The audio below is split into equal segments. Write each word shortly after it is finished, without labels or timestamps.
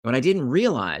What I didn't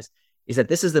realize is that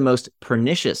this is the most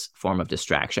pernicious form of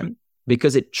distraction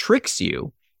because it tricks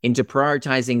you into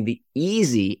prioritizing the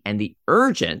easy and the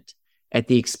urgent at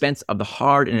the expense of the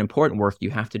hard and important work you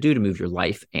have to do to move your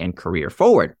life and career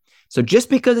forward. So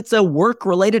just because it's a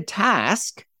work-related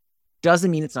task doesn't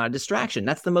mean it's not a distraction.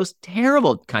 That's the most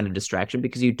terrible kind of distraction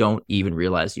because you don't even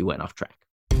realize you went off track.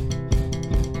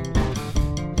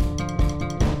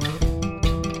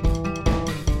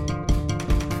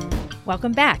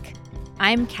 Welcome back.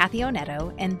 I'm Kathy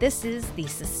Onetto, and this is the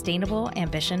Sustainable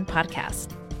Ambition Podcast,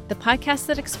 the podcast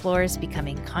that explores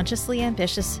becoming consciously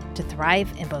ambitious to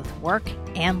thrive in both work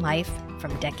and life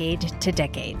from decade to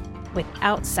decade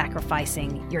without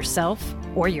sacrificing yourself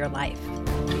or your life.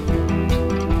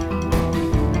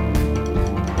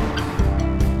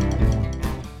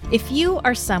 If you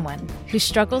are someone who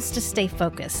struggles to stay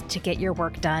focused to get your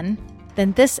work done,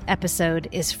 then this episode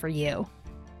is for you.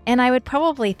 And I would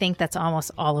probably think that's almost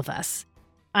all of us.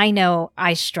 I know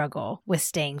I struggle with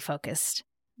staying focused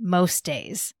most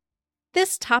days.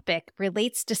 This topic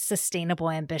relates to sustainable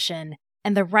ambition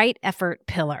and the right effort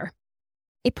pillar.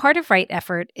 A part of right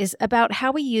effort is about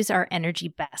how we use our energy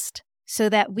best so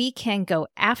that we can go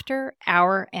after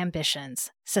our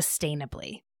ambitions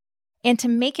sustainably. And to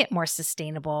make it more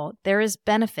sustainable, there is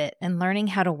benefit in learning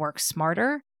how to work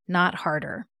smarter, not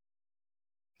harder.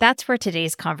 That's where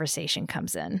today's conversation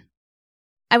comes in.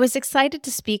 I was excited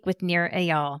to speak with Nir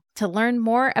Eyal to learn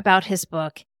more about his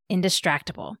book,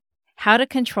 Indistractable: How to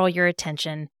Control Your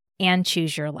Attention and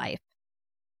Choose Your Life.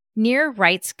 Nir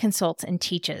writes, consults, and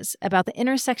teaches about the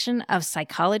intersection of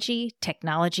psychology,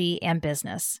 technology, and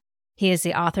business. He is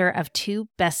the author of 2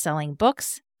 best-selling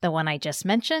books, the one I just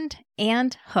mentioned,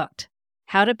 and Hooked: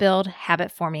 How to Build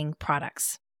Habit-Forming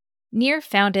Products. Nir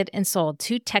founded and sold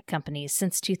 2 tech companies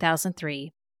since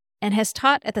 2003 and has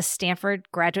taught at the Stanford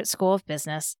Graduate School of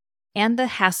Business and the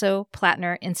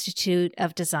Hasso-Plattner Institute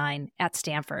of Design at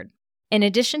Stanford. In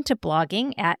addition to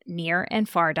blogging at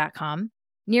nirandfar.com,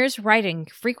 Nir's writing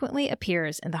frequently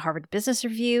appears in the Harvard Business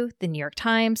Review, the New York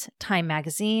Times, Time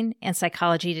Magazine, and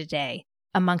Psychology Today,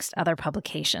 amongst other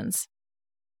publications.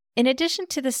 In addition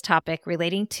to this topic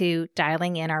relating to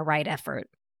dialing in our right effort,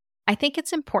 I think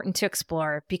it's important to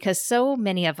explore because so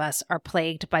many of us are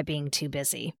plagued by being too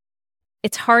busy.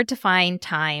 It's hard to find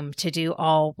time to do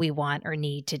all we want or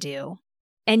need to do.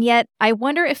 And yet, I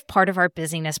wonder if part of our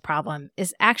busyness problem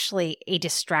is actually a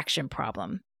distraction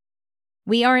problem.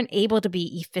 We aren't able to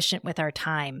be efficient with our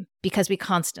time because we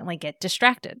constantly get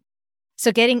distracted.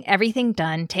 So getting everything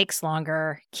done takes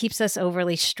longer, keeps us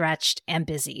overly stretched and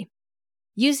busy.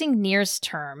 Using Nir's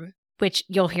term, which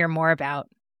you'll hear more about,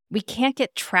 we can't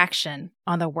get traction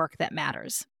on the work that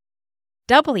matters.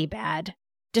 Doubly bad,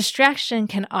 distraction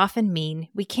can often mean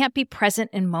we can't be present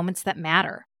in moments that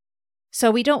matter.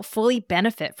 So we don't fully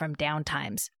benefit from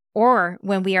downtimes or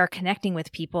when we are connecting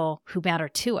with people who matter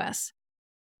to us.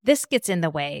 This gets in the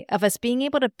way of us being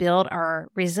able to build our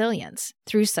resilience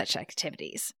through such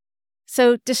activities.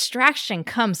 So distraction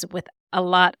comes with a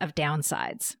lot of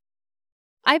downsides.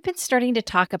 I've been starting to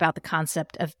talk about the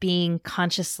concept of being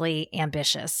consciously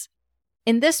ambitious.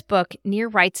 In this book, Nir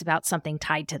writes about something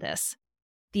tied to this.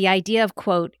 The idea of,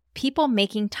 quote, people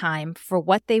making time for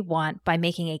what they want by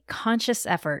making a conscious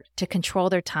effort to control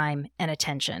their time and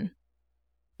attention.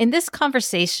 In this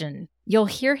conversation, you'll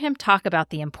hear him talk about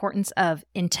the importance of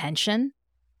intention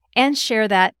and share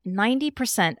that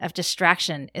 90% of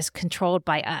distraction is controlled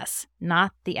by us,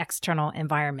 not the external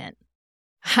environment.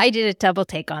 I did a double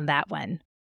take on that one.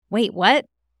 Wait, what?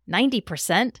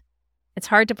 90%? It's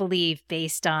hard to believe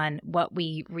based on what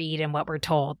we read and what we're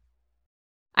told.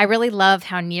 I really love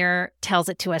how Nir tells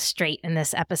it to us straight in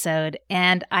this episode,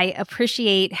 and I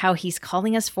appreciate how he's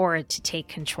calling us forward to take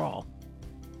control.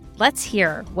 Let's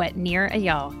hear what Nir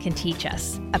Eyal can teach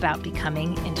us about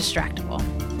becoming indistractable.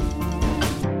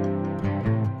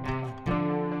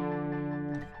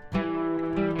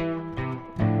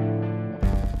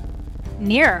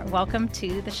 Nir, welcome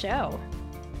to the show.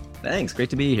 Thanks. Great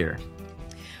to be here.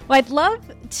 Well, I'd love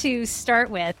to start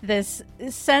with this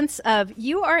sense of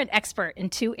you are an expert in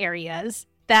 2 areas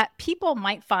that people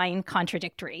might find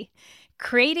contradictory: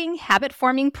 creating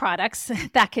habit-forming products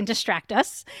that can distract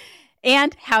us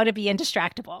and how to be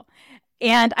indistractable.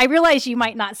 And I realize you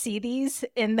might not see these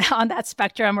on that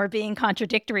spectrum or being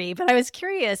contradictory, but I was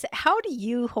curious, how do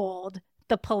you hold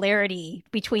the polarity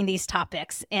between these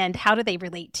topics and how do they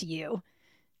relate to you?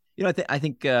 You know, I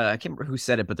think I can't remember who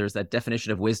said it, but there's that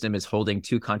definition of wisdom is holding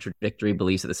 2 contradictory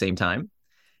beliefs at the same time.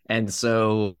 And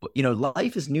so,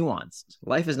 life is nuanced.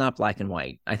 Life is not black and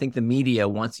white. I think the media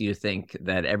wants you to think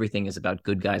that everything is about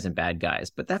good guys and bad guys,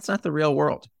 but that's not the real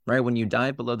world, right? When you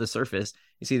dive below the surface,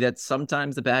 you see that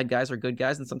sometimes the bad guys are good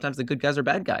guys and sometimes the good guys are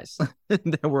bad guys.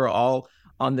 That we're all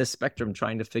on this spectrum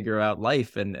trying to figure out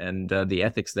life and the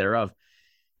ethics thereof.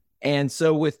 And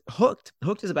so with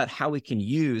Hooked is about how we can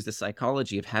use the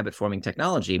psychology of habit forming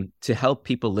technology to help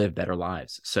people live better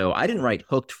lives. So I didn't write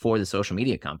Hooked for the social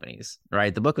media companies,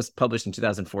 right? The book was published in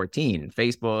 2014.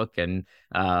 Facebook and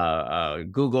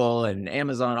Google and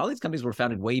Amazon, all these companies were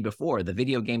founded way before. The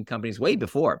video game companies way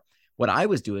before. What I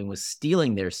was doing was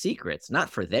stealing their secrets, not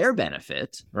for their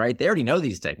benefit, right? They already know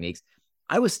these techniques.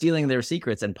 I was stealing their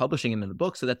secrets and publishing them in the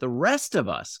book so that the rest of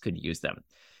us could use them.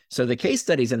 So the case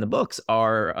studies in the books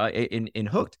are in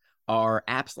Hooked are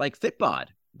apps like Fitbod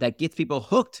that gets people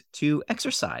hooked to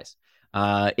exercise.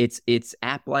 It's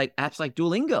apps like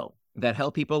Duolingo that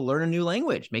help people learn a new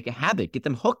language, make a habit, get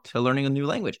them hooked to learning a new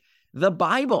language. The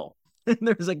Bible.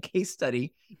 There's a case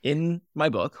study in my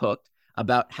book, Hooked,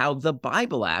 about how the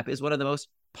Bible app is one of the most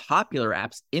popular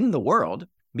apps in the world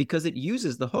because it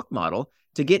uses the hook model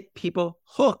to get people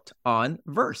hooked on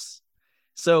verse.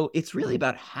 So it's really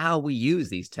about how we use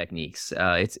these techniques.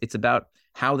 It's about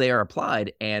how they are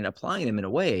applied and applying them in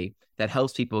a way that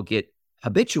helps people get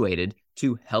habituated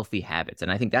to healthy habits.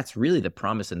 And I think that's really the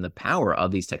promise and the power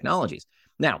of these technologies.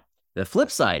 Now, the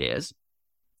flip side is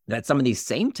that some of these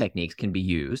same techniques can be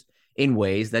used in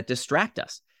ways that distract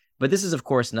us. But this is, of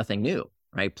course, nothing new,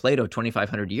 right? Plato,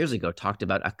 2,500 years ago, talked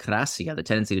about akrasia, the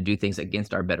tendency to do things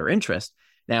against our better interest.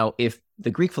 Now, if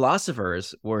the Greek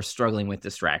philosophers were struggling with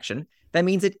distraction, that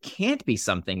means it can't be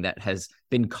something that has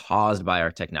been caused by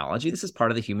our technology. This is part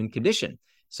of the human condition.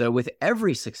 So with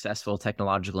every successful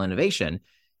technological innovation,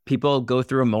 people go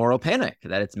through a moral panic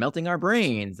that it's melting our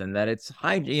brains and that it's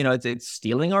it's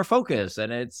stealing our focus.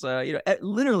 And it's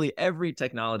literally every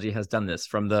technology has done this,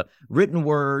 from the written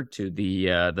word to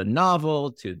the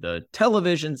novel to the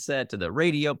television set to the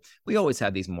radio. We always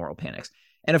have these moral panics.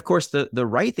 And of course, the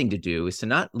right thing to do is to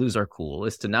not lose our cool,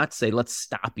 is to not say, let's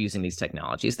stop using these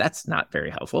technologies. That's not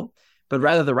very helpful. But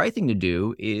rather, the right thing to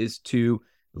do is to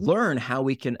learn how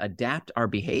we can adapt our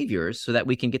behaviors so that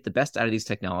we can get the best out of these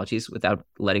technologies without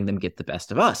letting them get the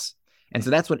best of us. And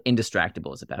so that's what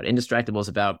Indistractable is about. Indistractable is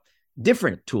about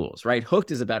different tools, right?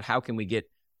 Hooked is about how can we get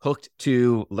hooked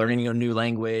to learning a new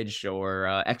language or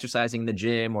exercising in the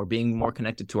gym or being more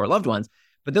connected to our loved ones.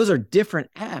 But those are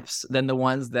different apps than the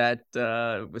ones that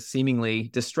seemingly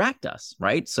distract us,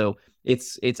 right? So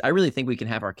I really think we can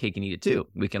have our cake and eat it too.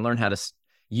 We can learn how to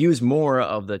use more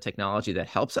of the technology that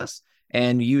helps us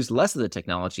and use less of the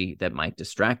technology that might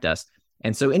distract us.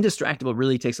 And so Indistractable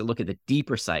really takes a look at the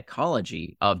deeper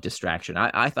psychology of distraction.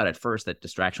 I thought at first that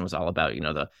distraction was all about,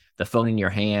 the phone in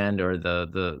your hand or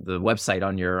the website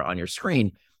on your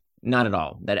screen. Not at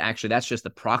all. That's just the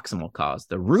proximal cause.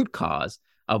 The root cause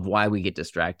of why we get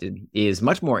distracted is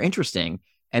much more interesting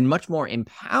and much more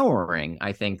empowering,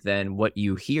 I think, than what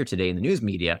you hear today in the news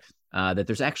media, that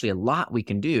there's actually a lot we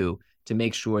can do to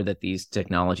make sure that these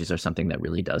technologies are something that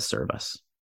really does serve us.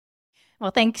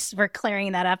 Well, thanks for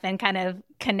clearing that up and kind of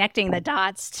connecting the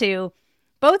dots to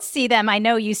both see them. I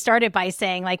know you started by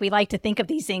saying, we like to think of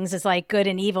these things as like good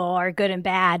and evil or good and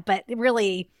bad, but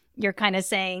really you're kind of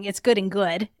saying it's good and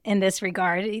good in this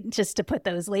regard, just to put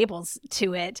those labels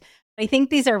to it. I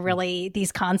think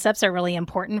these concepts are really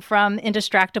important from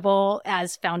Indistractable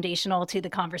as foundational to the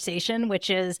conversation,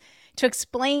 which is to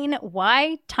explain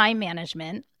why time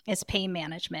management is pain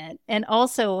management and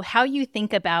also how you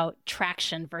think about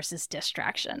traction versus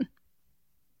distraction.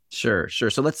 Sure.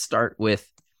 So let's start with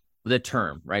the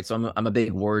term, right? So I'm a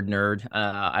big word nerd.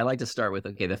 I like to start with,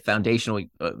 the foundational,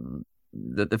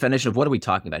 the foundation of what are we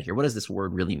talking about here? What does this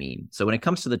word really mean? So when it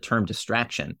comes to the term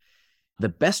distraction, the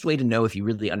best way to know if you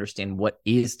really understand what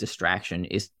is distraction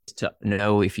is to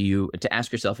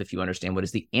ask yourself if you understand what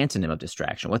is the antonym of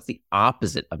distraction. What's the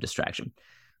opposite of distraction?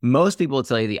 Most people will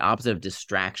tell you the opposite of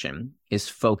distraction is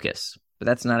focus, but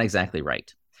that's not exactly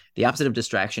right. The opposite of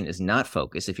distraction is not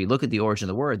focus. If you look at the origin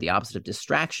of the word, the opposite of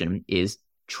distraction is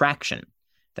traction.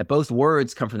 That both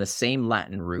words come from the same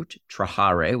Latin root,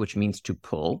 trahare, which means to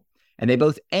pull, and they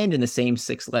both end in the same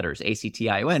 6 letters,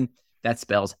 A-C-T-I-O-N, that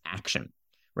spells action,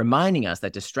 reminding us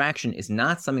that distraction is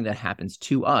not something that happens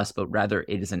to us, but rather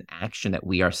it is an action that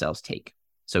we ourselves take.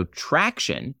 So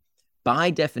traction, by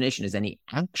definition, is any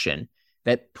action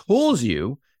that pulls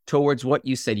you towards what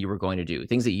you said you were going to do,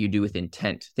 things that you do with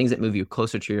intent, things that move you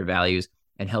closer to your values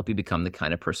and help you become the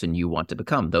kind of person you want to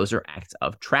become. Those are acts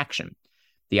of traction.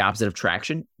 The opposite of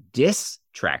traction,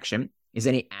 distraction, is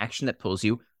any action that pulls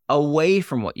you away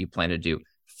from what you plan to do,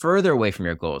 further away from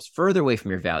your goals, further away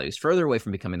from your values, further away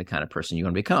from becoming the kind of person you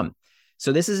want to become.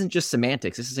 So this isn't just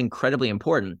semantics. This is incredibly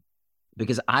important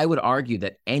because I would argue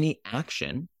that any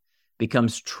action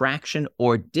becomes traction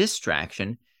or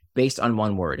distraction based on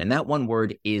one word. And that one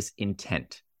word is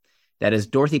intent. That, as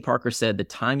Dorothy Parker said, the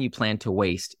time you plan to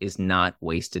waste is not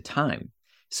wasted time.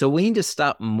 So we need to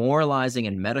stop moralizing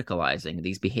and medicalizing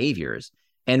these behaviors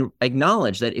and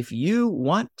acknowledge that if you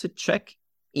want to check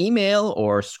email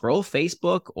or scroll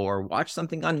Facebook or watch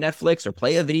something on Netflix or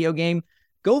play a video game,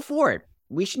 go for it.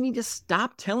 We should need to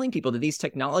stop telling people that these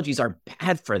technologies are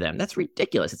bad for them. That's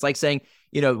ridiculous. It's like saying,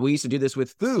 we used to do this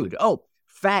with food. Oh,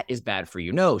 fat is bad for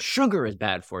you. No, sugar is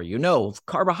bad for you. No,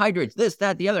 carbohydrates, this,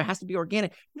 that, the other has to be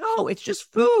organic. No, it's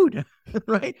just food,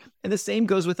 right? And the same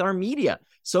goes with our media,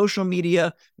 social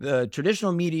media, the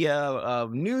traditional media,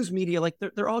 news media, like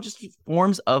they're all just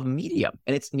forms of media.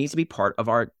 And it needs to be part of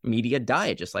our media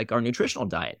diet, just like our nutritional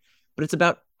diet. But it's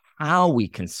about how we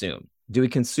consume. Do we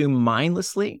consume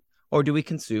mindlessly or do we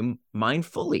consume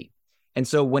mindfully? And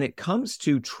so when it comes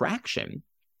to traction,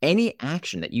 any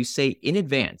action that you say in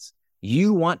advance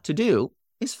you want to do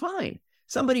is fine.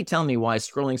 Somebody tell me why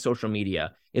scrolling social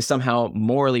media is somehow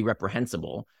morally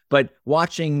reprehensible, but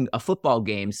watching a football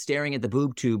game, staring at the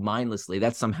boob tube mindlessly,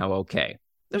 that's somehow okay.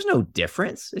 There's no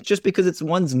difference. It's just because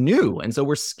one's new. And so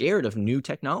we're scared of new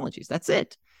technologies. That's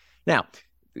it. Now,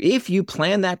 if you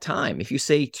plan that time, if you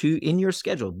say in your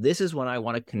schedule, this is when I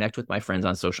want to connect with my friends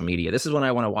on social media. This is when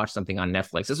I want to watch something on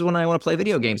Netflix. This is when I want to play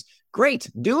video games. Great.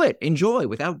 Do it. Enjoy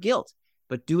without guilt.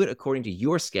 But do it according to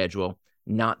your schedule,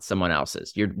 not someone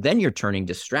else's. Then you're turning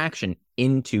distraction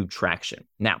into traction.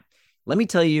 Now, let me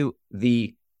tell you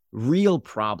the real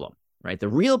problem, right? The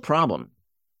real problem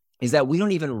is that we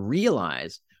don't even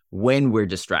realize when we're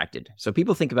distracted. So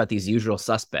people think about these usual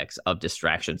suspects of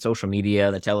distraction, social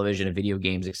media, the television, and video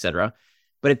games, etc.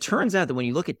 But it turns out that when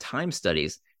you look at time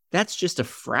studies, that's just a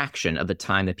fraction of the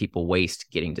time that people waste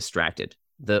getting distracted.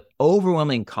 The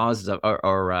overwhelming causes of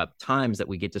or times that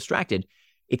we get distracted,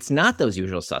 it's not those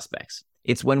usual suspects.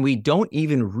 It's when we don't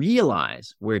even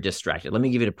realize we're distracted. Let me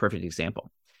give you a perfect example.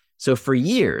 So for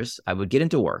years, I would get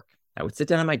into work. I would sit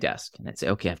down at my desk and I'd say,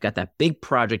 okay, I've got that big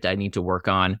project I need to work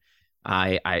on.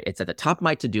 It's at the top of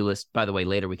my to-do list. By the way,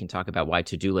 later we can talk about why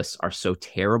to-do lists are so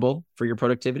terrible for your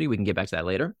productivity. We can get back to that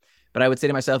later. But I would say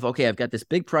to myself, okay, I've got this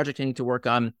big project I need to work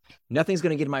on. Nothing's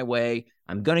going to get in my way.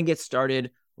 I'm going to get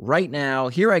started right now.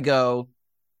 Here I go.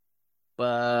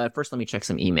 But first, let me check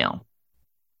some email.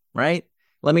 Right?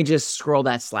 Let me just scroll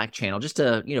that Slack channel just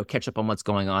to, catch up on what's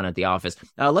going on at the office.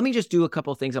 Let me just do a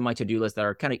couple of things on my to-do list that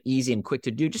are kind of easy and quick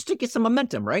to do just to get some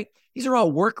momentum, right? These are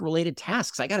all work-related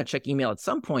tasks. I got to check email at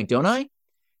some point, don't I?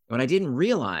 What I didn't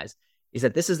realize is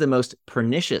that this is the most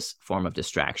pernicious form of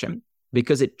distraction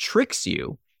because it tricks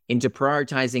you into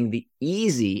prioritizing the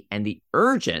easy and the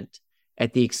urgent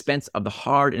at the expense of the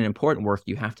hard and important work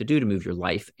you have to do to move your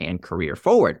life and career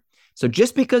forward. So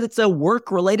just because it's a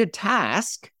work-related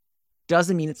task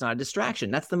doesn't mean it's not a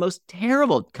distraction. That's the most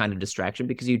terrible kind of distraction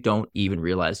because you don't even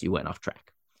realize you went off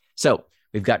track. So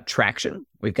we've got traction,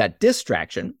 we've got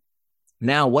distraction.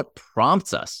 Now, what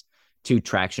prompts us to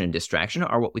traction and distraction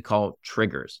are what we call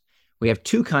triggers. We have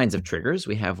two kinds of triggers.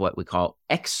 We have what we call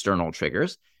external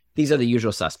triggers. These are the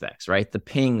usual suspects, right? The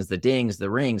pings, the dings, the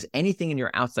rings, anything in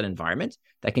your outside environment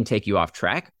that can take you off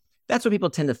track. That's what people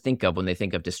tend to think of when they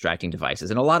think of distracting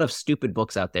devices. And a lot of stupid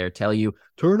books out there tell you,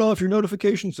 turn off your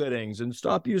notification settings and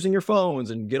stop using your phones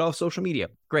and get off social media.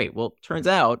 Great. Well, turns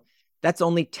out that's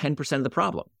only 10% of the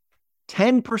problem.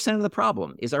 10% of the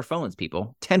problem is our phones,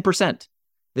 people. 10%.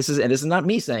 This is not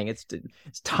me saying it's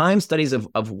time studies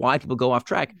of why people go off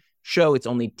track show it's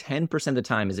only 10% of the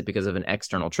time is it because of an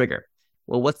external trigger.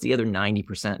 Well, what's the other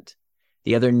 90%?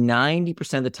 The other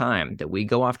 90% of the time that we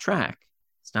go off track,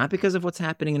 it's not because of what's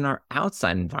happening in our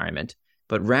outside environment,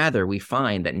 but rather we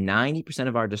find that 90%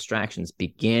 of our distractions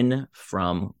begin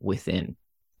from within.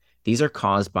 These are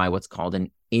caused by what's called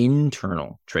an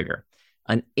internal trigger.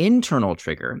 An internal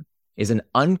trigger is an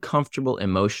uncomfortable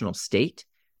emotional state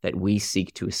that we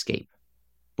seek to escape.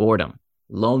 Boredom,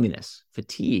 loneliness,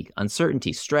 fatigue,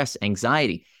 uncertainty, stress,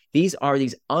 anxiety. These are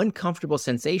these uncomfortable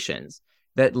sensations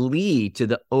that lead to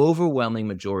the overwhelming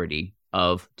majority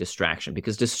of distraction,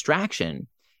 because distraction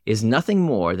is nothing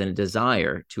more than a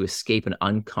desire to escape an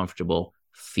uncomfortable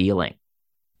feeling.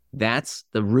 That's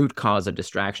the root cause of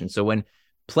distraction. So when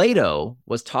Plato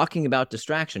was talking about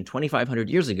distraction 2,500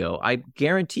 years ago, I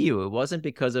guarantee you it wasn't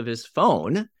because of his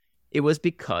phone. It was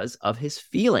because of his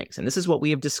feelings. And this is what we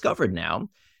have discovered now,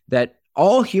 that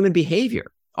all human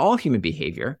behavior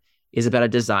is about a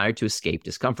desire to escape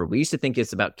discomfort. We used to think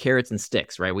it's about carrots and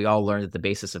sticks, right? We all learned that the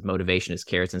basis of motivation is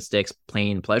carrots and sticks,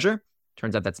 plain pleasure.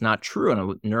 Turns out that's not true on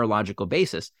a neurological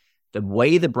basis. The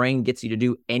way the brain gets you to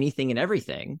do anything and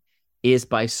everything is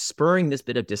by spurring this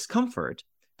bit of discomfort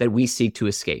that we seek to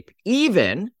escape.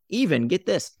 Even get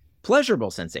this, pleasurable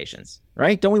sensations,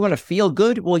 right? Don't we want to feel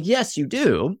good? Well, yes, you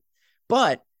do.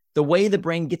 But the way the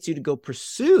brain gets you to go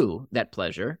pursue that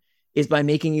pleasure is by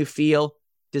making you feel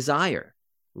desire,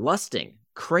 lusting,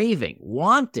 craving,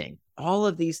 wanting. All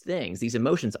of these things, these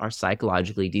emotions are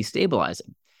psychologically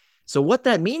destabilizing. So what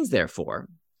that means, therefore,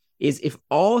 is if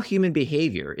all human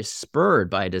behavior is spurred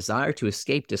by a desire to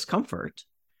escape discomfort,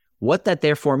 what that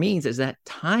therefore means is that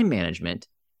time management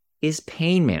is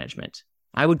pain management.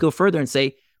 I would go further and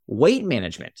say weight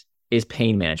management is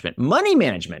pain management. Money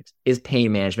management is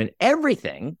pain management.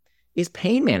 Everything is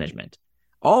pain management,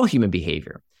 all human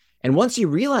behavior. And once you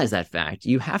realize that fact,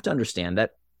 you have to understand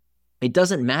that it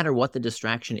doesn't matter what the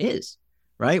distraction is,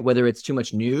 right? Whether it's too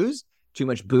much news, too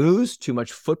much booze, too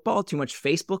much football, too much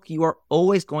Facebook, you are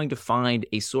always going to find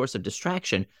a source of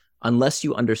distraction unless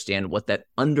you understand what that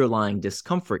underlying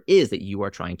discomfort is that you are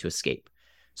trying to escape.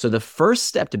 So the first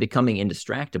step to becoming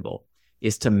indistractable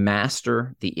is to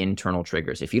master the internal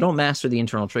triggers. If you don't master the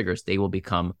internal triggers, they will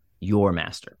become your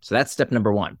master. So that's step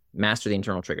number one, master the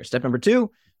internal triggers. Step number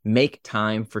two, make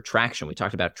time for traction. We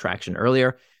talked about traction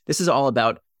earlier. This is all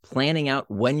about planning out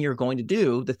when you're going to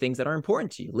do the things that are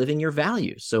important to you, living your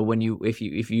values. So if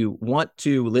you want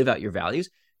to live out your values,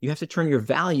 you have to turn your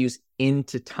values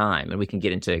into time. And we can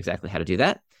get into exactly how to do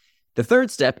that. The third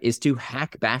step is to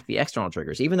hack back the external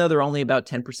triggers. Even though they're only about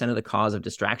 10% of the cause of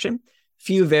distraction,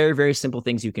 few very, very simple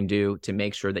things you can do to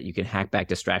make sure that you can hack back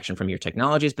distraction from your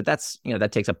technologies. But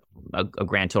that takes up a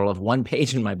grand total of 1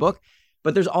 page in my book.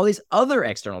 But there's all these other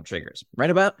external triggers,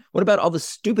 right? What about all the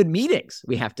stupid meetings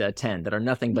we have to attend that are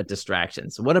nothing but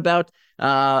distractions? What about,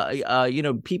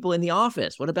 people in the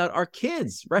office? What about our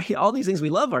kids, right? All these things,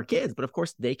 we love our kids, but of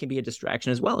course they can be a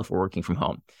distraction as well if we're working from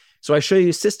home. So I show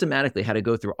you systematically how to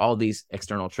go through all these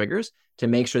external triggers to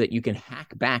make sure that you can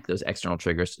hack back those external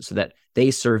triggers so that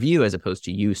they serve you as opposed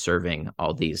to you serving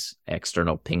all these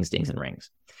external pings, dings, and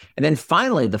rings. And then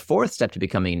finally, the fourth step to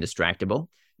becoming indistractable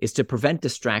is to prevent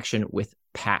distraction with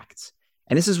pacts.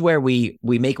 And this is where we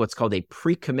make what's called a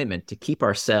pre-commitment to keep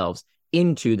ourselves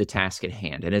into the task at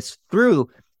hand. And it's through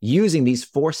using these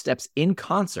 4 steps in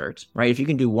concert, right? If you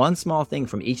can do one small thing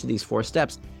from each of these 4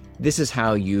 steps, this is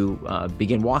how you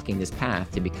begin walking this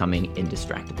path to becoming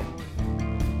indistractable.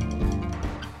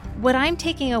 What I'm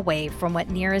taking away from what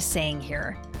Nir is saying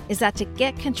here is that to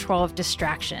get control of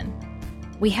distraction,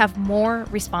 we have more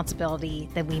responsibility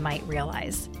than we might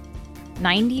realize.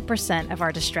 90% of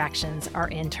our distractions are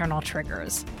internal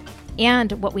triggers.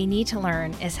 And what we need to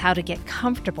learn is how to get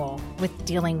comfortable with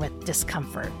dealing with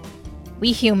discomfort.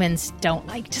 We humans don't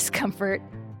like discomfort,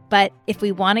 but if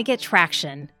we want to get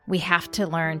traction, we have to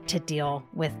learn to deal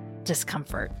with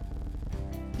discomfort.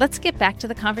 Let's get back to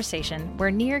the conversation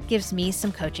where Nir gives me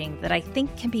some coaching that I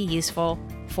think can be useful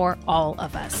for all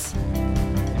of us.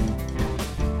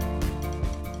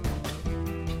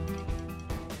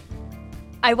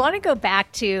 I want to go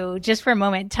back to, just for a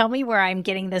moment, tell me where I'm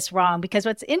getting this wrong, because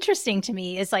what's interesting to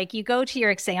me is like you go to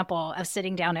your example of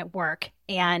sitting down at work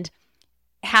and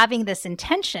having this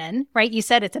intention, right? You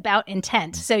said it's about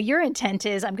intent. So your intent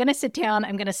is, I'm going to sit down,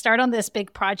 I'm going to start on this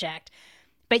big project,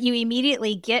 but you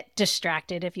immediately get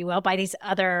distracted, if you will, by these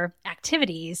other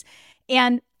activities.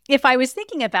 And if I was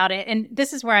thinking about it, and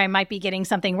this is where I might be getting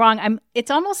something wrong,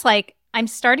 it's almost like I'm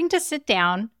starting to sit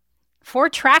down for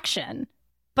traction,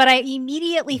 but I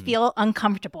immediately feel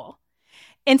uncomfortable.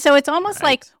 And so it's almost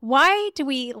like, why do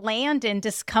we land in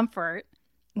discomfort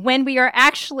when we are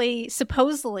actually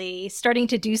supposedly starting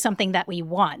to do something that we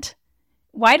want?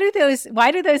 Why do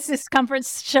those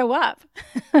discomforts show up?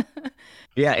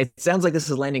 Yeah, it sounds like this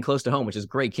is landing close to home, which is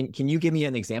great. Can you give me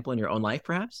an example in your own life,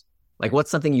 perhaps? Like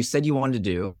what's something you said you wanted to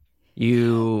do,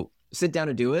 you sit down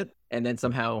to do it, and then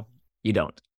somehow you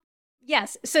don't?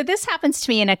 Yes. So this happens to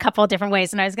me in a couple of different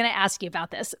ways, and I was going to ask you about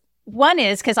this. One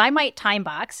is because I might time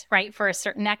box, right, for a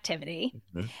certain activity,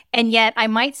 and yet I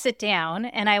might sit down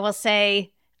and I will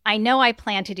say, I know I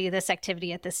plan to do this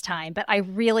activity at this time, but I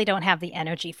really don't have the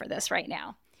energy for this right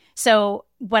now. So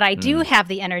what I do have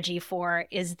the energy for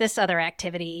is this other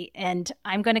activity, and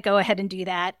I'm going to go ahead and do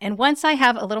that. And once I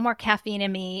have a little more caffeine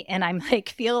in me and I'm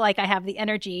feel like I have the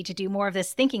energy to do more of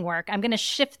this thinking work, I'm going to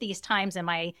shift these times in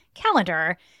my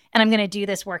calendar and I'm going to do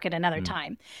this work at another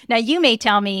time. Now, you may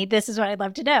tell me, this is what I'd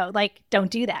love to know. Like, don't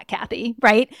do that, Kathy,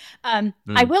 right?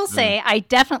 I will say I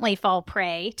definitely fall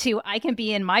prey to, I can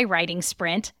be in my writing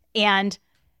sprint and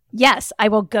Yes, I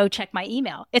will go check my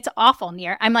email. It's awful,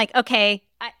 Nir. I'm like, okay,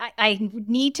 I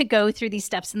need to go through these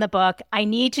steps in the book. I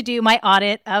need to do my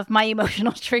audit of my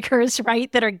emotional triggers,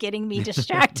 right, that are getting me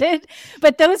distracted.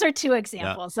 But those are two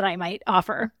examples that I might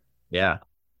offer. Yeah.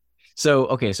 So,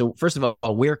 okay. So first of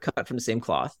all, we're cut from the same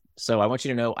cloth. So I want you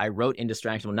to know I wrote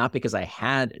Indistractable not because I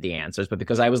had the answers, but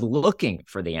because I was looking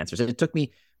for the answers. It took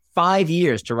me 5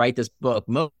 years to write this book,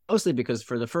 mostly because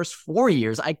for the first 4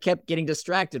 years, I kept getting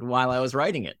distracted while I was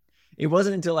writing it. It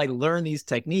wasn't until I learned these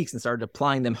techniques and started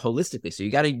applying them holistically. So you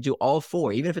got to do all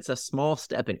four, even if it's a small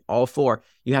step in all four,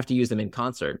 you have to use them in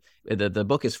concert. The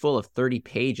book is full of 30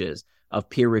 pages of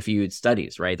peer-reviewed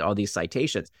studies, right? All these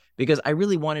citations, because I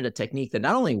really wanted a technique that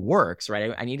not only works,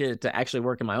 right? I needed it to actually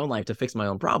work in my own life to fix my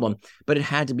own problem, but it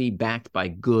had to be backed by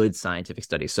good scientific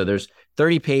studies. So there's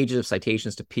 30 pages of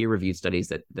citations to peer-reviewed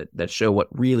studies that show what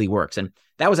really works. And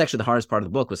that was actually the hardest part of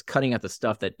the book, was cutting out the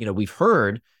stuff that, we've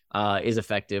heard is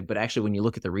effective, but actually when you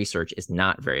look at the research, is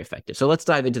not very effective. So let's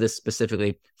dive into this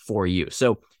specifically for you.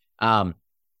 So there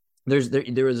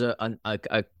was a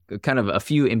kind of a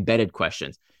few embedded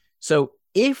questions. So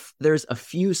if there's a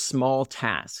few small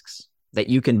tasks that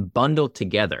you can bundle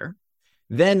together,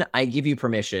 then I give you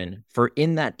permission for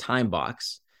in that time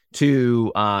box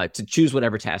to choose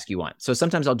whatever task you want. So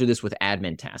sometimes I'll do this with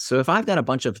admin tasks. So if I've got a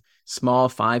bunch of small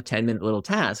 5-10 minute little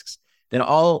tasks, then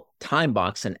I'll time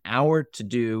box an hour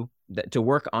to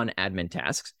work on admin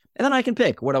tasks. And then I can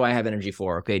pick, what do I have energy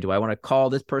for? Okay, do I want to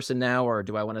call this person now, or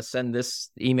do I want to send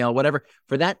this email, whatever?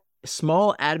 For that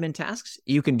small admin tasks,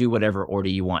 you can do whatever order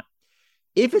you want.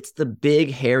 If it's the big,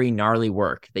 hairy, gnarly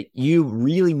work that you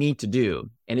really need to do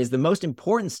and is the most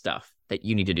important stuff that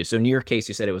you need to do. So in your case,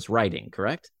 you said it was writing,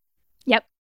 correct? Yep.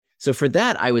 So for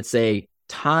that, I would say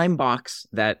time box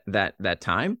that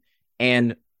time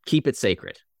and keep it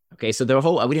sacred. Okay, so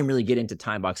we didn't really get into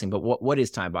time boxing, but what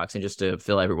is time boxing, just to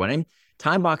fill everyone in?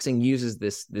 Time boxing uses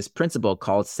this principle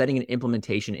called setting an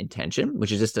implementation intention,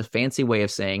 which is just a fancy way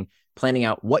of saying planning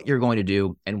out what you're going to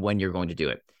do and when you're going to do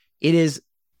it. It is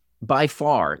by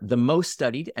far the most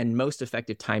studied and most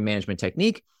effective time management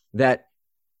technique that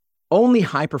only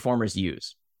high performers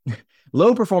use.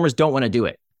 Low performers don't want to do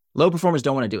it.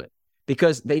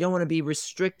 Because they don't want to be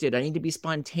restricted. I need to be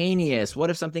spontaneous. What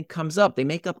if something comes up? They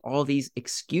make up all these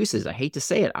excuses. I hate to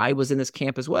say it. I was in this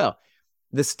camp as well.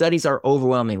 The studies are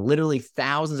overwhelming, literally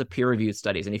thousands of peer-reviewed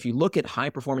studies. And if you look at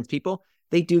high-performance people,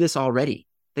 they do this already.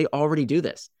 They already do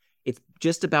this. It's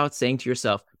just about saying to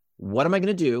yourself, what am I going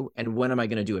to do and when am I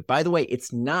going to do it? By the way,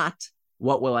 it's not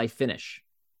what will I finish?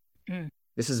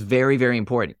 This is very, very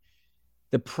important.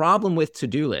 The problem with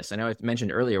to-do lists, I know I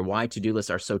mentioned earlier why to-do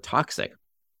lists are so toxic.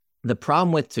 The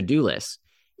problem with to-do lists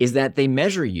is that they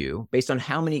measure you based on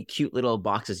how many cute little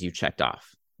boxes you checked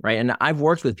off, right? And I've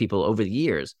worked with people over the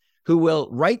years who will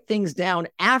write things down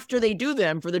after they do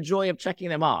them for the joy of checking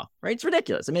them off, right? It's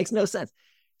ridiculous. It makes no sense.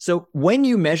 So when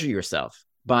you measure yourself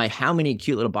by how many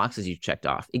cute little boxes you checked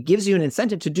off, it gives you an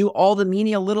incentive to do all the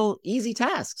menial little easy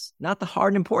tasks, not the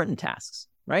hard and important tasks,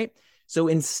 right? So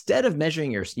instead of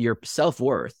measuring your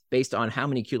self-worth based on how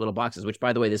many cute little boxes, which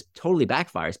by the way, this totally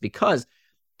backfires because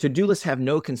to-do lists have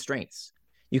no constraints.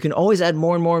 You can always add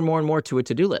more and more and more and more to a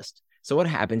to-do list. So what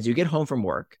happens? You get home from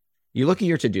work, you look at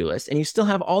your to-do list, and you still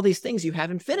have all these things you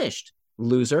haven't finished,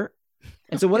 loser.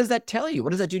 And so what does that tell you? What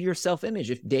does that do to your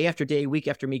self-image? If day after day, week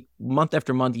after week, month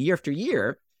after month, year after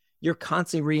year, you're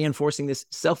constantly reinforcing this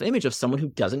self-image of someone who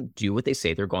doesn't do what they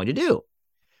say they're going to do.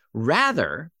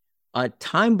 Rather, a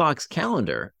time box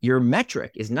calendar, your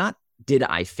metric is not, did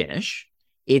I finish?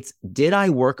 It's, did I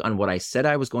work on what I said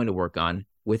I was going to work on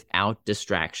without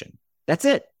distraction? That's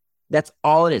it. That's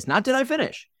all it is. Not did I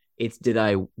finish. It's, did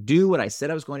I do what I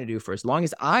said I was going to do for as long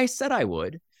as I said I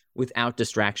would without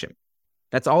distraction?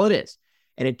 That's all it is.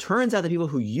 And it turns out that people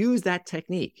who use that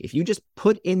technique, if you just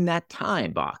put in that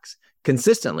time box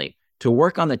consistently to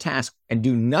work on the task and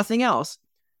do nothing else,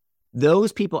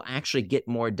 those people actually get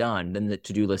more done than the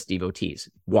to-do list devotees.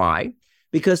 Why?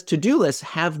 Because to-do lists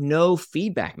have no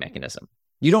feedback mechanism.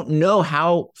 You don't know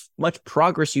how much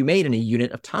progress you made in a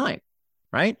unit of time,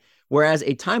 right? Whereas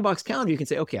a time box calendar, you can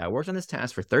say, okay, I worked on this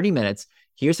task for 30 minutes.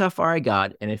 Here's how far I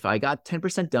got. And if I got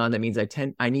 10% done, that means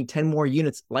I need 10 more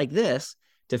units like this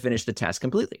to finish the task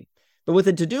completely. But with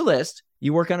a to-do list,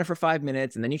 you work on it for 5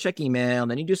 minutes and then you check email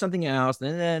and then you do something else.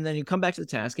 And then you come back to the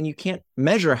task and you can't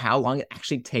measure how long it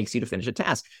actually takes you to finish a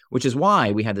task, which is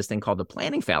why we have this thing called the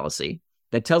planning fallacy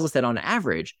that tells us that on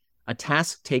average, a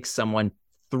task takes someone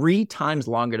 3 times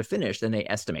longer to finish than they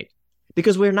estimate,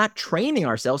 because we're not training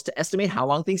ourselves to estimate how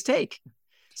long things take.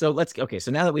 So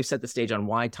so now that we've set the stage on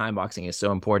why time boxing is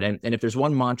so important, and if there's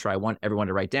one mantra I want everyone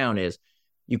to write down is,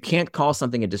 you can't call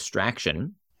something a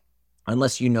distraction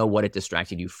unless you know what it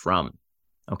distracted you from.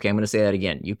 Okay, I'm going to say that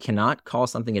again. You cannot call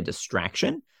something a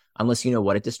distraction unless you know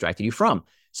what it distracted you from.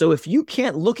 So if you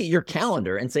can't look at your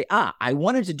calendar and say, I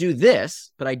wanted to do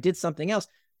this, but I did something else,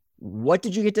 what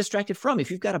did you get distracted from?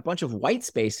 If you've got a bunch of white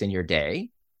space in your day,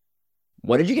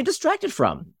 what did you get distracted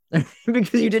from?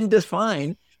 Because you didn't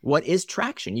define what is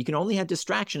traction. You can only have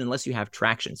distraction unless you have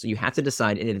traction. So you have to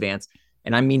decide in advance,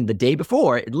 and I mean the day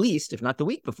before, at least, if not the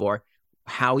week before,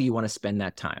 how you want to spend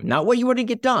that time. Not what you want to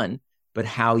get done, but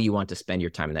how you want to spend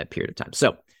your time in that period of time.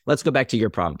 So let's go back to your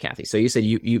problem, Kathy. So you said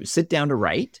you sit down to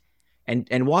write,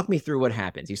 and walk me through what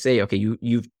happens. You say, okay,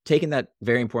 you've taken that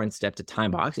very important step to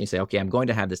time box, and you say, okay, I'm going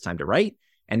to have this time to write.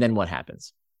 And then what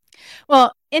happens?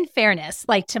 Well, in fairness,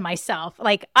 like to myself,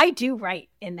 like I do write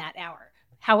in that hour.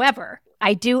 However,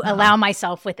 I do allow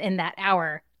myself within that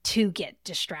hour to get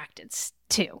distracted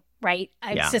too, right?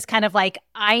 It's just kind of like,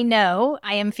 I know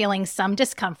I am feeling some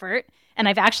discomfort. And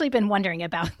I've actually been wondering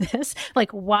about this.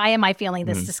 Like, why am I feeling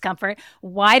this discomfort?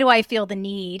 Why do I feel the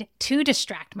need to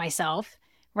distract myself?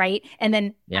 Right. And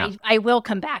then I will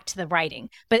come back to the writing,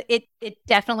 but it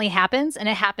definitely happens, and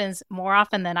it happens more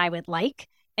often than I would like.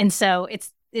 And so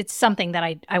it's something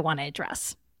that I want to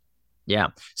address. Yeah.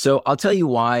 So I'll tell you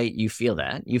why you feel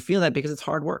that. You feel that because it's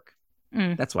hard work.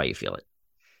 That's why you feel it.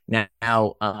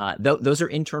 Now, those are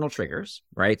internal triggers,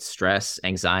 right? Stress,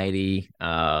 anxiety,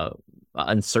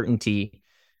 uncertainty.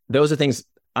 Those are things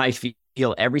I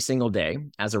feel every single day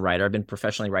as a writer. I've been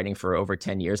professionally writing for over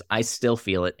 10 years. I still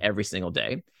feel it every single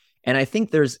day. And I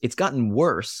think it's gotten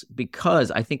worse because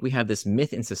I think we have this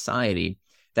myth in society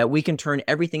that we can turn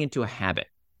everything into a habit,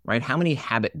 right? How many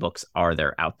habit books are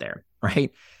there out there,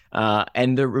 right?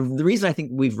 And the reason I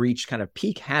think we've reached kind of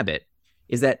peak habit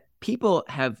is that people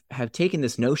have taken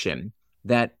this notion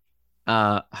that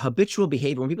habitual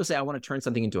behavior, when people say, I want to turn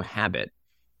something into a habit,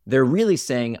 they're really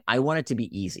saying, I want it to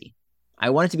be easy. I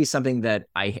want it to be something that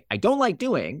I don't like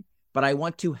doing, but I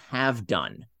want to have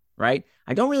done, right?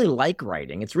 I don't really like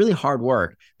writing. It's really hard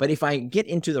work. But if I get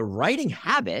into the writing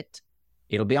habit,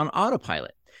 it'll be on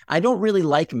autopilot. I don't really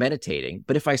like meditating,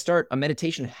 but if I start a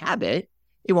meditation habit,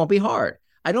 it won't be hard.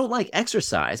 I don't like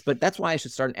exercise, but that's why I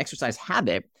should start an exercise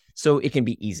habit so it can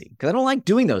be easy. Because I don't like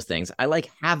doing those things. I like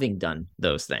having done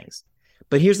those things.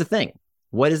 But here's the thing.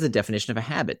 What is the definition of a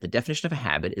habit? The definition of a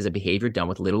habit is a behavior done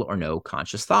with little or no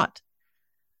conscious thought.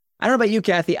 I don't know about you,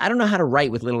 Kathy. I don't know how to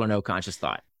write with little or no conscious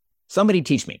thought. Somebody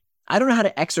teach me. I don't know how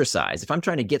to exercise. If I'm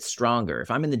trying to get stronger, if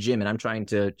I'm in the gym and I'm trying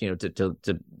to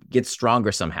get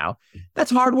stronger somehow, that's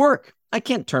hard work. I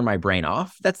can't turn my brain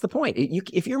off. That's the point.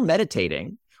 If you're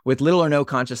meditating with little or no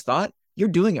conscious thought, you're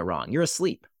doing it wrong. You're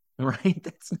asleep, right?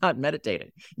 That's not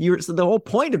meditating. So the whole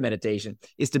point of meditation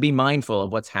is to be mindful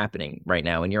of what's happening right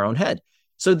now in your own head.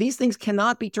 So these things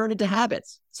cannot be turned into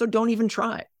habits. So don't even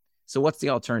try. So what's the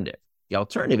alternative? The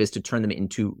alternative is to turn them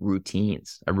into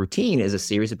routines. A routine is a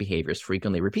series of behaviors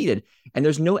frequently repeated, and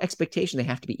there's no expectation they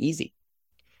have to be easy.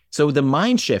 So the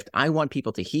mind shift I want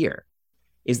people to hear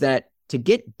is that to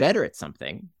get better at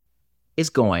something is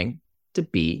going to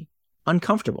be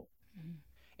uncomfortable.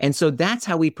 And so that's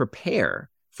how we prepare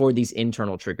for these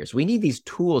internal triggers. We need these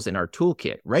tools in our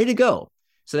toolkit ready to go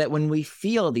so that when we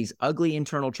feel these ugly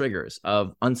internal triggers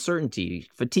of uncertainty,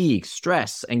 fatigue,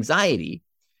 stress, anxiety,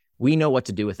 we know what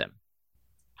to do with them.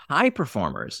 High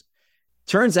performers,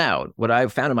 turns out what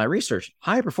I've found in my research,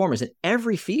 high performers in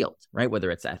every field, right?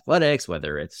 Whether it's athletics,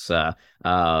 whether it's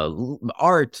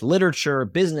art, literature,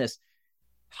 business,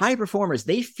 high performers,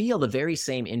 they feel the very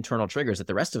same internal triggers that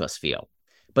the rest of us feel,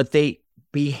 but they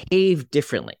behave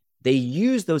differently. They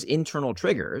use those internal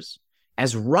triggers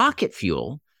as rocket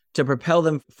fuel to propel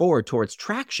them forward towards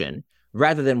traction,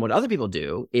 rather than what other people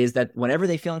do is that whenever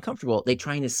they feel uncomfortable, they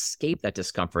try and escape that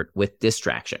discomfort with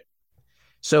distraction.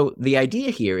 So the idea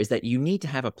here is that you need to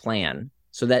have a plan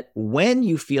so that when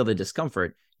you feel the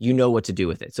discomfort, you know what to do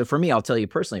with it. So for me, I'll tell you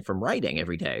personally from writing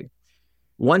every day,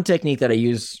 one technique that I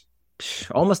use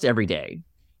almost every day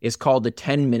is called the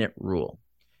 10-minute rule.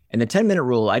 And the 10-minute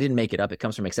rule, I didn't make it up. It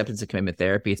comes from acceptance and commitment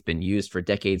therapy. It's been used for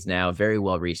decades now, very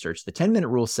well researched. The 10-minute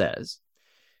rule says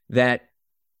that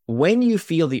when you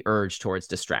feel the urge towards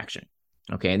distraction,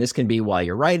 okay, and this can be while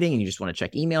you're writing and you just want to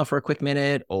check email for a quick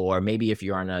minute, or maybe if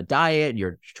you're on a diet,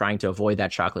 you're trying to avoid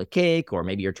that chocolate cake, or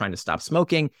maybe you're trying to stop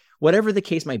smoking, whatever the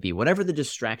case might be, whatever the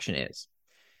distraction is,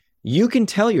 you can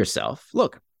tell yourself,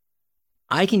 look,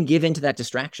 I can give into that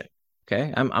distraction.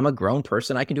 Okay, I'm a grown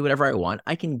person. I can do whatever I want.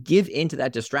 I can give into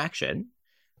that distraction,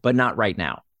 but not right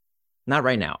now. Not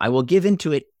right now. I will give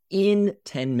into it in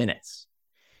 10 minutes.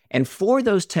 And for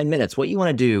those 10 minutes, what you want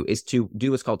to do is to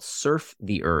do what's called surf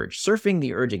the urge. Surfing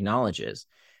the urge acknowledges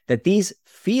that these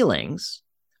feelings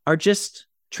are just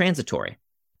transitory,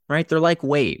 right? They're like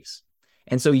waves.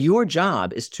 And so your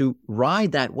job is to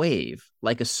ride that wave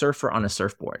like a surfer on a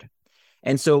surfboard.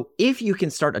 And so if you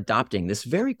can start adopting this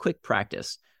very quick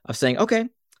practice of saying, okay,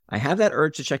 I have that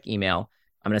urge to check email.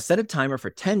 I'm going to set a timer for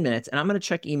 10 minutes and I'm going to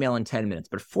check email in 10 minutes.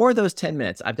 But for those 10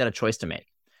 minutes, I've got a choice to make.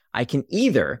 I can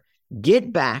either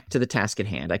get back to the task at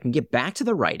hand, I can get back to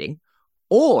the writing,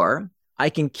 or I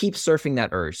can keep surfing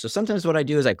that urge. So sometimes what I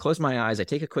do is I close my eyes, I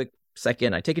take a quick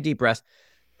second, I take a deep breath,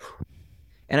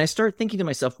 and I start thinking to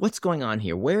myself, what's going on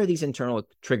here? Where are these internal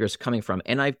triggers coming from?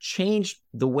 And I've changed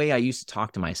the way I used to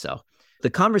talk to myself. The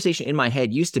conversation in my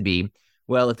head used to be,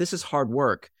 well, if this is hard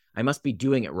work, I must be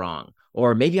doing it wrong.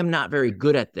 Or maybe I'm not very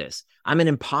good at this. I'm an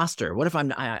imposter. What if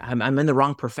I'm in the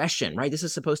wrong profession, right? This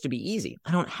is supposed to be easy.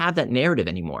 I don't have that narrative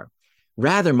anymore.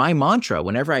 Rather, my mantra,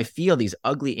 whenever I feel these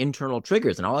ugly internal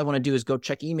triggers and all I want to do is go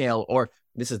check email, or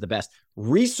this is the best,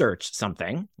 research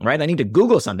something, right? I need to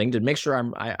Google something to make sure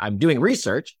I'm doing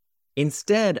research.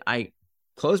 Instead, I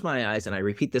close my eyes and I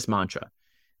repeat this mantra.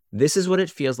 This is what it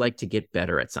feels like to get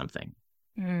better at something.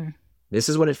 This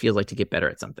is what it feels like to get better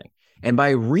at something. And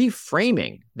by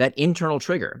reframing that internal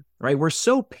trigger, right, we're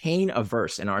so pain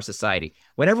averse in our society.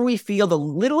 Whenever we feel the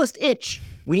littlest itch,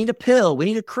 we need a pill, we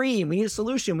need a cream, we need a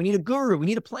solution, we need a guru, we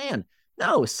need a plan.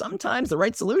 No, sometimes the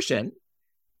right solution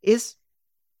is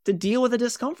to deal with the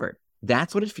discomfort.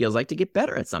 That's what it feels like to get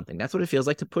better at something. That's what it feels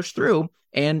like to push through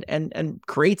and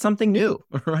create something new,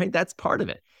 right? That's part of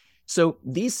it. So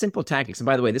these simple tactics, and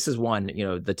by the way, this is one,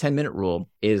 the 10-minute rule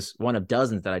is one of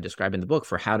dozens that I describe in the book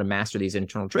for how to master these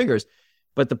internal triggers.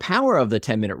 But the power of the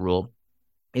 10-minute rule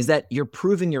is that you're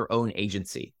proving your own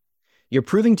agency. You're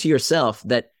proving to yourself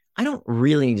that I don't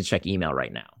really need to check email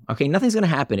right now. Okay, nothing's going to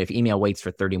happen if email waits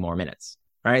for 30 more minutes.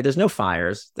 All right, there's no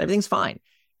fires. Everything's fine.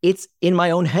 It's in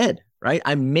my own head, right?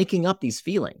 I'm making up these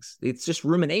feelings. It's just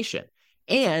rumination.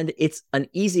 And it's an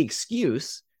easy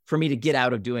excuse for me to get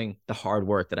out of doing the hard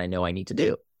work that I know I need to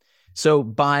do. So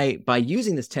by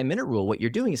using this 10-minute rule, what you're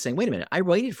doing is saying, wait a minute, I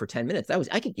waited for 10 minutes.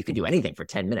 You can do anything for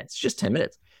 10 minutes, just 10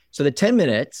 minutes. So the 10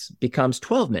 minutes becomes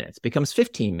 12 minutes, becomes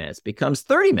 15 minutes, becomes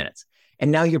 30 minutes. And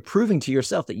now you're proving to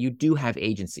yourself that you do have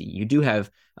agency. You do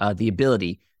have the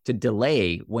ability to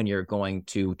delay when you're going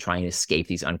to try and escape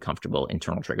these uncomfortable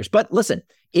internal triggers. But listen,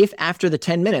 if after the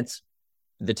 10 minutes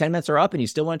are up and you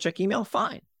still want to check email,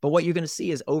 fine. But what you're going to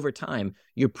see is over time,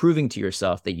 you're proving to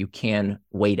yourself that you can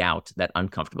wait out that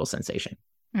uncomfortable sensation.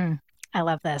 I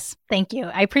love this. Thank you.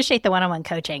 I appreciate the one-on-one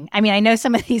coaching. I mean, I know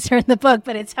some of these are in the book,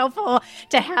 but it's helpful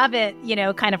to have it,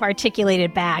 kind of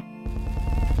articulated back.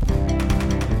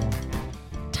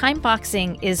 Time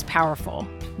boxing is powerful,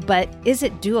 but is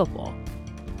it doable?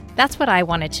 That's what I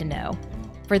wanted to know.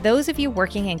 For those of you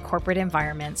working in corporate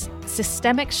environments,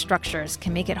 systemic structures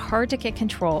can make it hard to get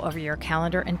control over your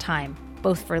calendar and time,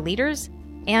 both for leaders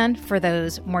and for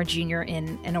those more junior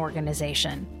in an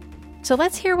organization. So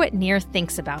let's hear what Nir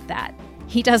thinks about that.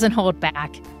 He doesn't hold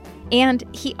back, and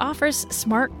he offers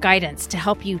smart guidance to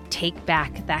help you take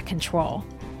back that control.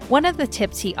 One of the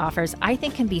tips he offers I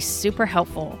think can be super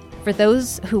helpful for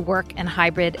those who work in a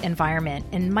hybrid environment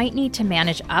and might need to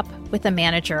manage up with a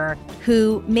manager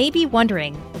who may be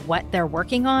wondering what they're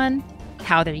working on,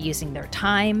 how they're using their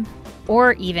time,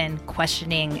 or even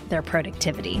questioning their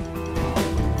productivity.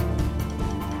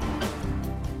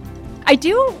 I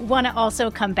do want to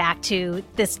also come back to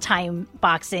this time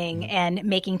boxing and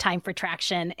making time for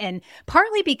traction. And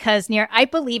partly because, Nir, I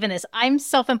believe in this. I'm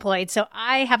self-employed, so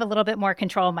I have a little bit more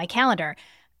control of my calendar.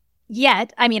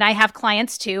 Yet, I mean, I have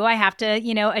clients too. I have to,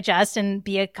 adjust and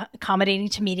be accommodating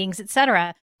to meetings, et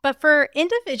cetera. But for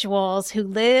individuals who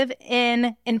live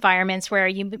in environments where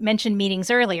you mentioned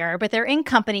meetings earlier, but they're in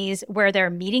companies where they're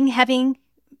meeting heavy,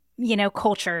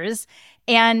 cultures,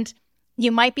 and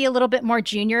you might be a little bit more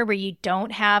junior where you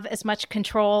don't have as much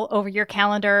control over your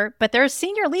calendar, but there are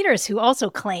senior leaders who also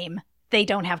claim they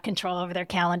don't have control over their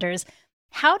calendars.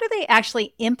 How do they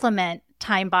actually implement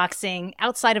time boxing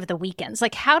outside of the weekends?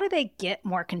 Like, how do they get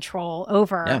more control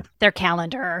over their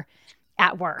calendar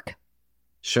at work?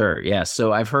 Sure. Yeah.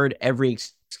 So I've heard every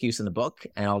excuse in the book,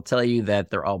 and I'll tell you that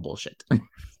they're all bullshit.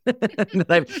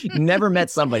 I've never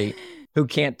met somebody who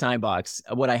can't time box.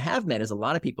 What I have met is a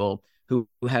lot of people who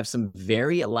have some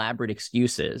very elaborate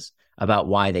excuses about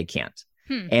why they can't.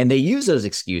 And they use those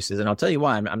excuses. And I'll tell you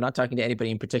why. I'm not talking to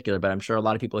anybody in particular, but I'm sure a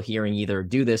lot of people hearing either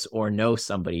do this or know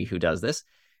somebody who does this.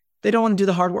 They don't want to do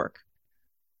the hard work,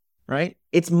 right?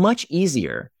 It's much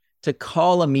easier to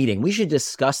call a meeting. We should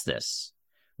discuss this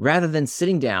rather than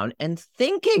sitting down and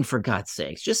thinking, for God's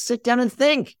sakes. Just sit down and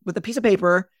think with a piece of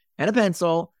paper and a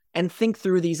pencil and think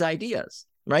through these ideas,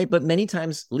 right? But many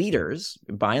times leaders,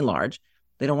 by and large,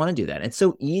 They don't want to do that. It's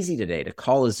so easy today to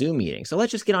call a Zoom meeting. So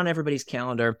let's just get on everybody's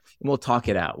calendar and we'll talk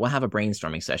it out. We'll have a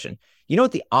brainstorming session. You know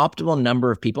what the optimal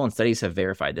number of people, and studies have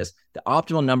verified this, the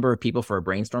optimal number of people for a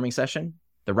brainstorming session,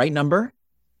 the right number?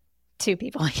 2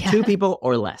 people. Yeah. 2 people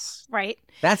or less. Right.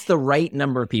 That's the right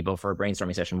number of people for a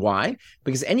brainstorming session. Why?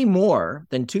 Because any more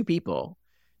than 2 people,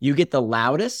 you get the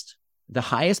loudest, the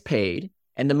highest paid,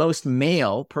 and the most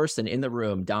male person in the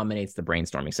room dominates the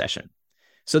brainstorming session.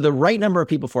 So the right number of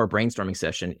people for a brainstorming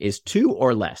session is 2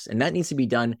 or less, and that needs to be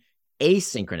done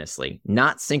asynchronously,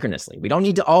 not synchronously. We don't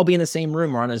need to all be in the same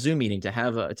room or on a Zoom meeting to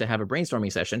have a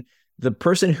brainstorming session. The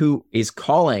person who is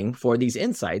calling for these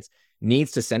insights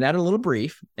needs to send out a little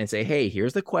brief and say, hey,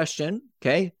 here's the question.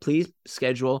 Okay, please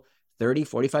schedule 30,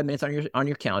 45 minutes on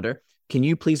your calendar. Can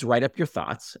you please write up your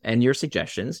thoughts and your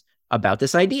suggestions about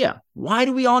this idea? Why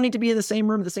do we all need to be in the same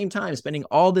room at the same time, spending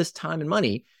all this time and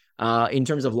money in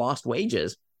terms of lost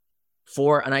wages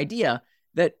for an idea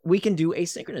that we can do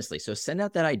asynchronously? So send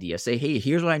out that idea, say, hey,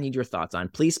 here's what I need your thoughts on.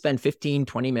 Please spend 15,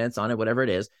 20 minutes on it, whatever it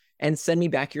is, and send me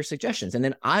back your suggestions. And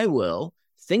then I will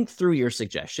think through your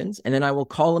suggestions, and then I will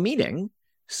call a meeting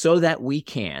so that we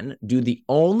can do the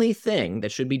only thing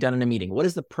that should be done in a meeting. What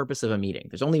is the purpose of a meeting?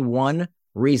 There's only one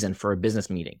reason for a business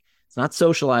meeting. It's not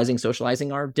socializing.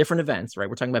 Socializing are different events, right?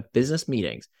 We're talking about business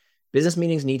meetings. Business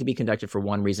meetings need to be conducted for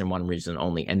one reason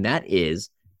only, and that is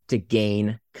to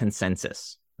gain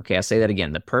consensus. Okay, I'll say that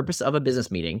again. The purpose of a business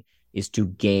meeting is to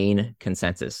gain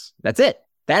consensus. That's it.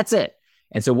 That's it.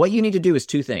 And so what you need to do is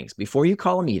 2 things. Before you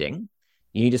call a meeting,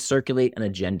 you need to circulate an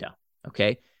agenda,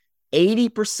 okay?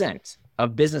 80%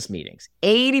 of business meetings,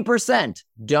 80%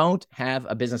 don't have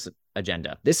a business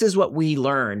agenda. This is what we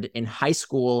learned in high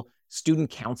school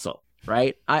student council,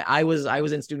 right? I was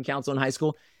in student council in high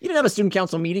school. You didn't have a student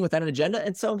council meeting without an agenda.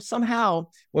 And so somehow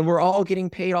when we're all getting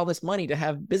paid all this money to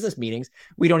have business meetings,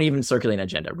 we don't even circulate an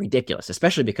agenda. Ridiculous,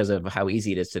 especially because of how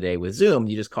easy it is today with Zoom.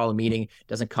 You just call a meeting,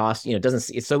 doesn't cost,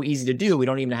 it's so easy to do. We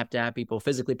don't even have to have people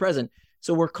physically present.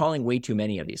 So we're calling way too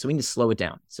many of these. So we need to slow it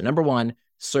down. So number 1,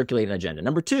 circulate an agenda.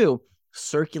 Number 2,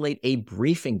 circulate a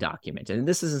briefing document. And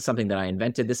this isn't something that I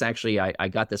invented. This actually, I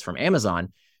got this from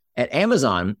Amazon. At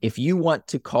Amazon, if you want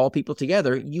to call people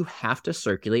together, you have to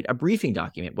circulate a briefing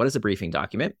document. What is a briefing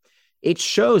document? It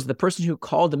shows the person who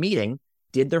called the meeting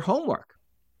did their homework,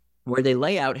 where they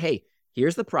lay out, hey,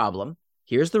 here's the problem,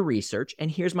 here's the research, and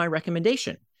here's my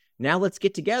recommendation. Now let's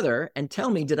get together and tell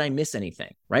me, did I miss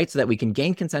anything, right? So that we can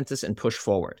gain consensus and push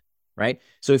forward, right?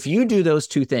 So if you do those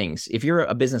 2 things, if you're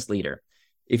a business leader,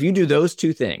 if you do those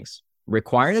 2 things,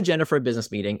 require an agenda for a business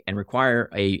meeting and require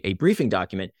a briefing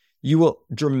document, you will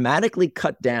dramatically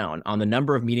cut down on the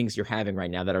number of meetings you're having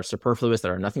right now that are superfluous, that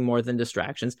are nothing more than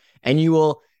distractions, and you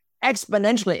will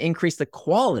exponentially increase the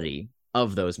quality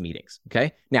of those meetings,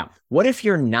 okay? Now, what if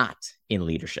you're not in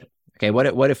leadership? Okay,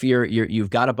 what if you've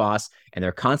got a boss and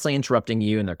they're constantly interrupting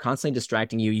you and they're constantly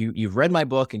distracting you? You've read my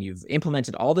book and you've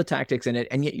implemented all the tactics in it,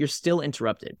 and yet you're still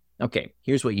interrupted. Okay,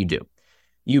 here's what you do.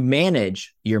 You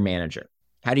manage your manager.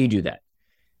 How do you do that?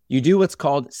 You do what's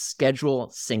called schedule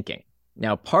syncing.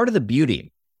 Now, part of the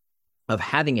beauty of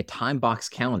having a time box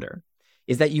calendar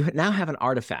is that you now have an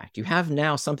artifact. You have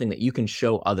now something that you can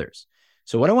show others.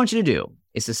 So what I want you to do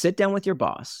is to sit down with your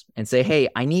boss and say, hey,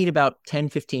 I need about 10,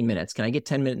 15 minutes. Can I get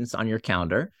 10 minutes on your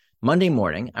calendar? Monday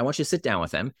morning, I want you to sit down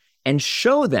with them and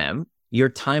show them your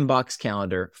time box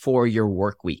calendar for your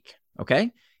work week,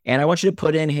 okay? And I want you to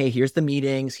put in, hey, here's the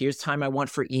meetings, here's time I want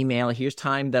for email, here's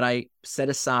time that I set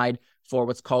aside for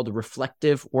what's called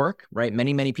reflective work, right?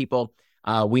 Many people,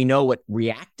 we know what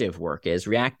reactive work is.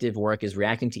 Reactive work is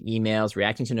reacting to emails,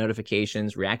 reacting to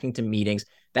notifications, reacting to meetings.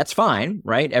 That's fine,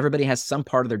 right? Everybody has some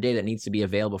part of their day that needs to be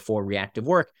available for reactive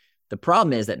work. The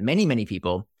problem is that many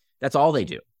people, that's all they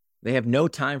do. They have no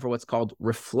time for what's called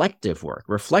reflective work.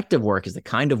 Reflective work is the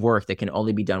kind of work that can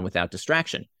only be done without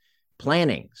distraction.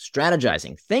 Planning,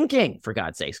 strategizing, thinking, for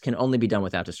God's sakes, can only be done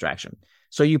without distraction.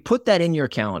 So you put that in your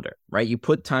calendar, right? You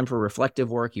put time for reflective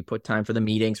work, you put time for the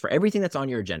meetings, for everything that's on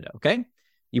your agenda, okay?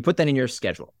 You put that in your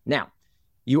schedule. Now,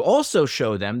 you also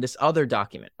show them this other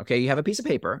document, okay? You have a piece of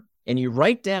paper and you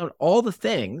write down all the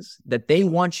things that they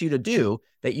want you to do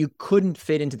that you couldn't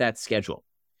fit into that schedule.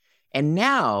 And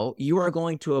now you are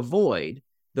going to avoid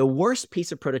the worst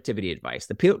piece of productivity advice,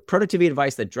 the productivity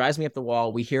advice that drives me up the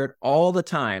wall. We hear it all the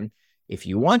time. If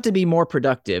you want to be more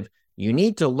productive, you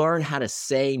need to learn how to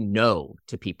say no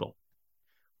to people.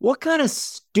 What kind of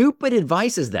stupid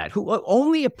advice is that?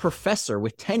 Only a professor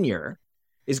with tenure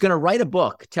is going to write a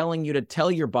book telling you to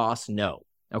tell your boss no,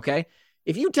 okay?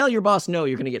 If you tell your boss no,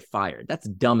 you're going to get fired. That's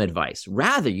dumb advice.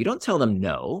 Rather, you don't tell them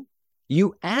no.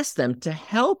 You ask them to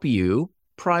help you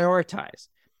prioritize.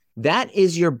 That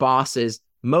is your boss's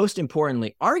most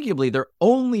importantly, arguably their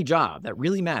only job that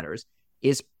really matters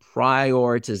is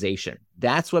prioritization.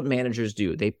 That's what managers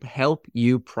do. They help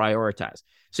you prioritize.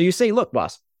 So you say, look,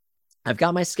 boss, I've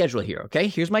got my schedule here. Okay.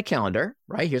 Here's my calendar,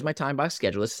 right? Here's my time box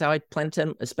schedule. This is how I plan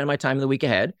to spend my time in the week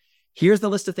ahead. Here's the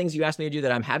list of things you asked me to do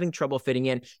that I'm having trouble fitting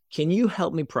in. Can you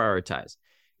help me prioritize?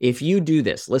 If you do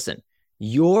this, listen,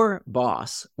 your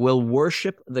boss will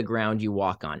worship the ground you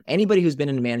walk on. Anybody who's been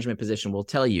in a management position will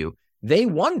tell you they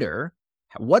wonder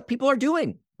what people are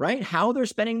doing, right? How they're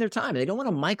spending their time. They don't want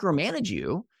to micromanage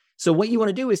you. So what you want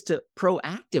to do is to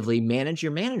proactively manage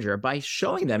your manager by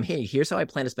showing them, hey, here's how I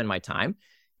plan to spend my time.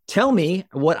 Tell me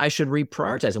what I should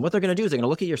reprioritize. And what they're going to do is they're going to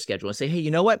look at your schedule and say, hey,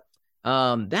 you know what?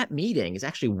 That meeting is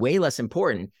actually way less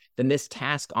important than this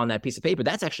task on that piece of paper.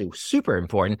 That's actually super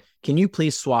important. Can you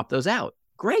please swap those out?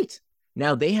 Great.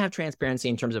 Now they have transparency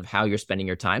in terms of how you're spending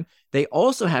your time. They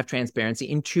also have transparency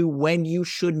into when you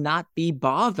should not be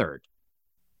bothered.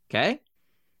 Okay.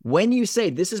 When you say,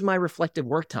 this is my reflective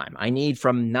work time, I need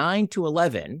from 9 to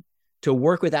 11 to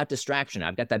work without distraction.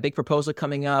 I've got that big proposal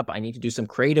coming up. I need to do some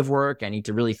creative work. I need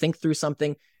to really think through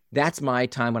something. That's my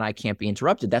time when I can't be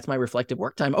interrupted. That's my reflective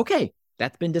work time. Okay.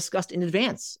 That's been discussed in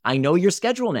advance. I know your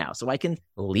schedule now, so I can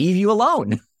leave you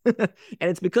alone. And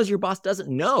it's because your boss doesn't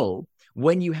know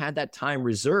when you had that time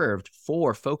reserved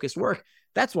for focused work.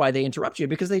 That's why they interrupt you,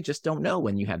 because they just don't know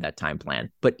when you have that time planned.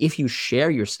 But if you share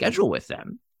your schedule with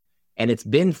them and it's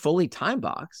been fully time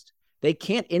boxed, they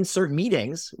can't insert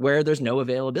meetings where there's no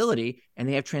availability, and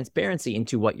they have transparency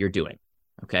into what you're doing.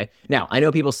 Okay. Now, I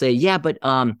know people say, yeah, but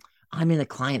I'm in the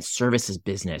client services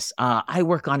business. I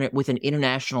work on it with an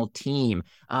international team.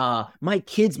 My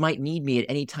kids might need me at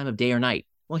any time of day or night.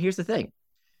 Well, here's the thing.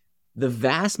 The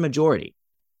vast majority,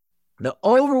 the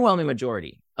overwhelming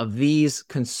majority of these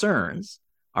concerns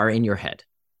are in your head.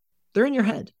 They're in your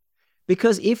head.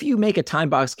 Because if you make a time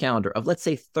box calendar of, let's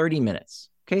say, 30 minutes,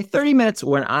 okay, 30 minutes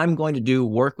when I'm going to do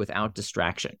work without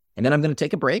distraction, and then I'm going to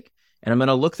take a break, and I'm going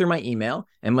to look through my email,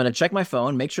 and I'm going to check my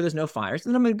phone, make sure there's no fires,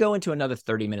 and then I'm going to go into another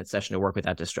 30-minute session to work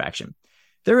without distraction.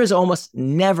 There is almost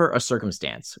never a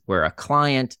circumstance where a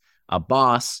client, a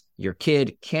boss, your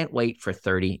kid can't wait for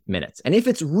 30 minutes. And if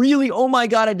it's really, oh my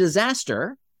God, a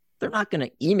disaster, they're not going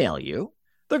to email you.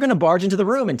 They're going to barge into the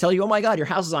room and tell you, oh my God, your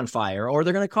house is on fire, or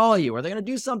they're going to call you, or they're going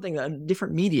to do something, a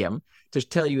different medium to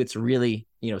tell you it's really,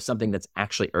 something that's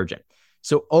actually urgent.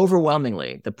 So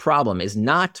overwhelmingly, the problem is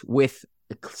not with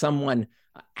someone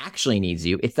actually needs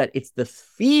you. It's that it's the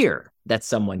fear that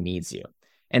someone needs you.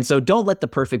 And so don't let the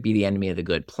perfect be the enemy of the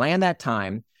good. Plan that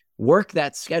time, work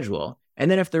that schedule. And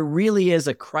then if there really is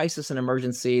a crisis and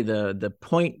emergency, the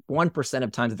 0.1%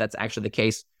 of times that that's actually the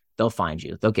case, they'll find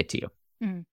you. They'll get to you.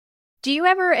 Mm. Do you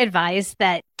ever advise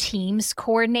that teams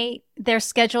coordinate their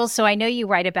schedules? So I know you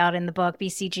write about in the book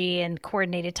BCG and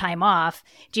coordinated time off.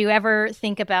 Do you ever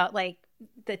think about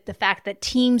the fact that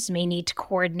teams may need to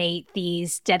coordinate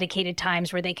these dedicated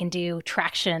times where they can do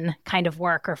traction kind of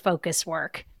work or focus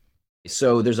work?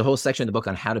 So there's a whole section in the book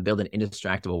on how to build an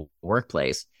indistractable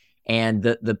workplace. And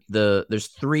there's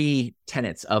 3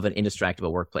 tenets of an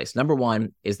indistractable workplace. Number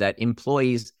one is that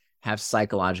employees have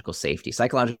psychological safety.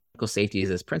 Psychological safety is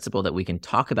this principle that we can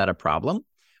talk about a problem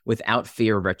without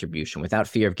fear of retribution, without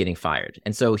fear of getting fired.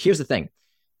 And so here's the thing.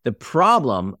 The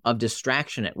problem of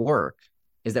distraction at work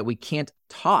is that we can't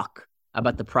talk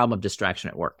about the problem of distraction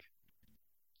at work.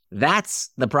 That's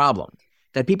the problem,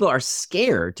 that people are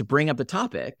scared to bring up the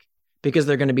topic because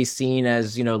they're going to be seen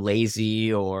as,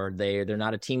 lazy, or they're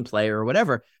not a team player or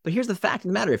whatever. But here's the fact of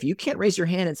the matter. If you can't raise your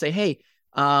hand and say, hey,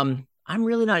 I'm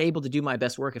really not able to do my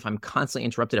best work if I'm constantly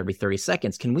interrupted every 30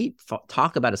 seconds. Can we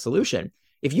talk about a solution?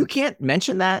 If you can't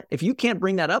mention that, if you can't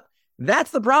bring that up,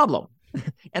 that's the problem.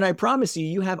 And I promise you,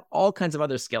 you have all kinds of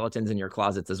other skeletons in your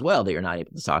closets as well that you're not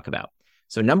able to talk about.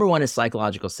 So number one is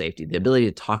psychological safety, the ability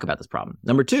to talk about this problem.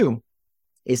 Number two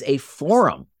is a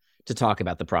forum to talk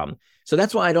about the problem. So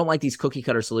that's why I don't like these cookie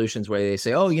cutter solutions where they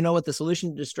say, oh, you know what, the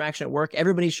solution to distraction at work,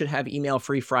 everybody should have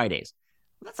email-free Fridays.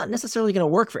 Well, that's not necessarily going to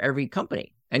work for every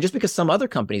company. And just because some other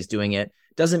company is doing it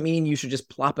doesn't mean you should just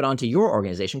plop it onto your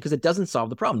organization, because it doesn't solve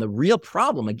the problem. The real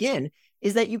problem, again,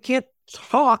 is that you can't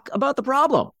talk about the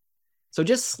problem. So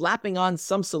just slapping on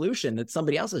some solution that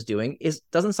somebody else is doing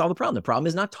doesn't solve the problem. The problem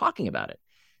is not talking about it.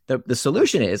 The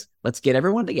solution is, let's get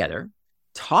everyone together,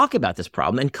 talk about this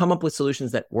problem, and come up with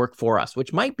solutions that work for us,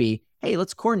 which might be, hey,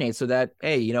 let's coordinate so that,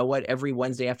 hey, you know what, every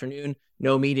Wednesday afternoon,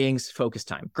 no meetings, focus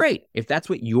time. Great. If that's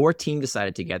what your team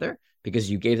decided together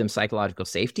because you gave them psychological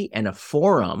safety and a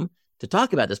forum to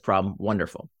talk about this problem,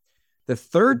 wonderful. The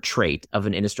third trait of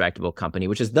an indistractable company,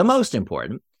 which is the most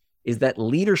important, is that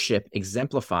leadership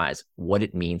exemplifies what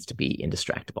it means to be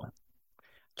indistractable.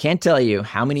 Can't tell you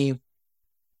how many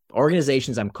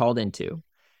organizations I'm called into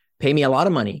pay me a lot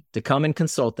of money to come and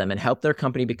consult them and help their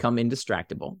company become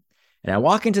indistractable. And I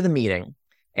walk into the meeting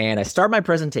and I start my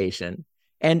presentation.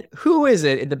 And who is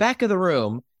it in the back of the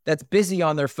room that's busy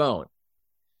on their phone?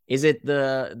 Is it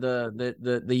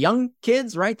the young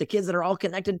kids, right? The kids that are all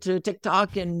connected to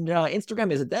TikTok and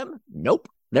Instagram? Is it them? Nope,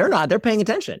 they're not. They're paying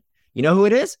attention. You know who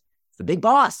it is? It's the big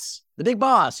boss. The big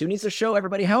boss who needs to show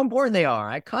everybody how important they are.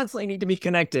 I constantly need to be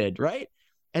connected, right?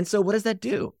 And so what does that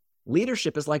do?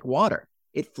 Leadership is like water.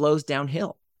 It flows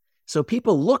downhill. So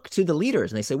people look to the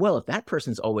leaders and they say, well, if that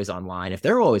person's always online, if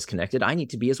they're always connected, I need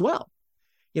to be as well.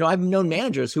 I've known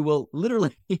managers who will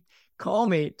literally call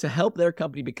me to help their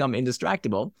company become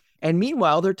indistractable. And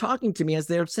meanwhile, they're talking to me as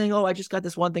they're saying, oh, I just got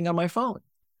this one thing on my phone,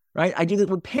 right? I do this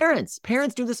with parents.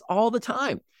 Parents do this all the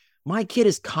time. My kid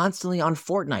is constantly on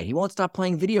Fortnite. He won't stop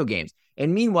playing video games.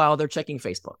 And meanwhile, they're checking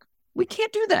Facebook. We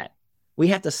can't do that. We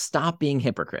have to stop being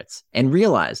hypocrites and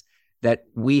realize that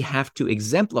we have to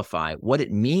exemplify what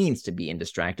it means to be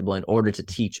indistractable in order to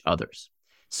teach others.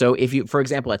 So if you, for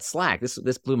example, at Slack,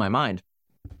 this blew my mind.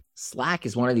 Slack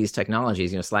is one of these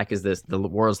technologies. Slack is the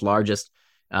world's largest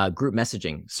group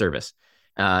messaging service.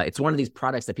 It's one of these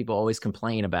products that people always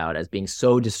complain about as being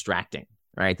so distracting,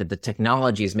 right? That the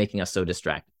technology is making us so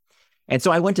distracted. And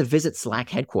so I went to visit Slack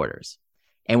headquarters.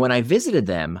 And when I visited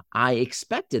them, I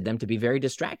expected them to be very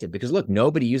distracted because, look,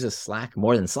 nobody uses Slack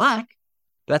more than Slack.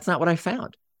 But that's not what I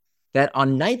found. That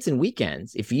on nights and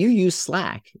weekends, if you use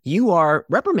Slack, you are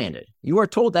reprimanded. You are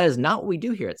told that is not what we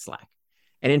do here at Slack.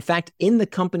 And in fact, in the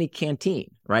company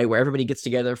canteen, right, where everybody gets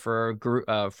together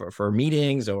for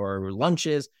meetings or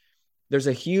lunches, there's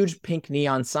a huge pink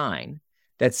neon sign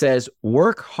that says,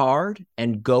 work hard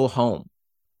and go home.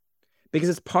 Because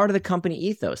it's part of the company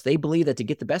ethos. They believe that to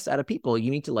get the best out of people,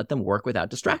 you need to let them work without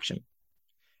distraction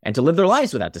and to live their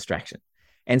lives without distraction.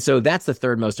 And so that's the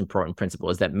third most important principle,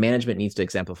 is that management needs to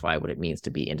exemplify what it means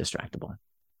to be indistractable.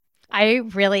 I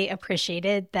really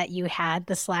appreciated that you had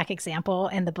the Slack example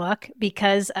in the book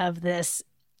because of this,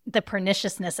 the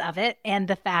perniciousness of it and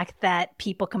the fact that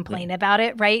people complain about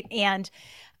it, right? And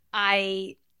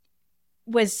I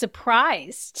was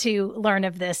surprised to learn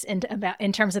of this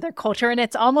in terms of their culture. And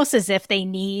it's almost as if they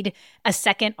need a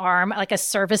second arm, like a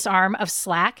service arm of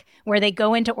Slack, where they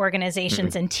go into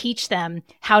organizations and teach them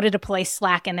how to deploy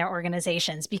Slack in their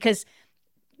organizations, because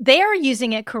they are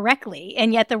using it correctly.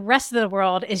 And yet the rest of the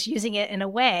world is using it in a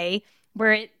way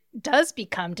where it does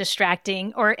become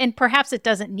distracting, and perhaps it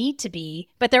doesn't need to be,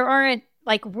 but there aren't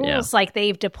like rules like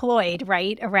they've deployed,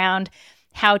 right, around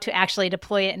how to actually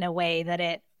deploy it in a way that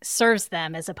it serves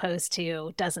them as opposed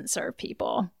to doesn't serve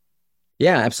people.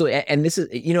 Yeah, absolutely. And this is,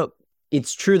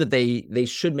 it's true that they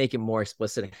should make it more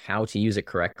explicit how to use it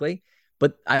correctly.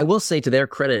 But I will say, to their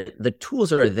credit, the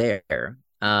tools are there.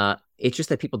 It's just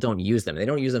that people don't use them. They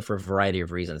don't use them for a variety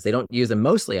of reasons. They don't use them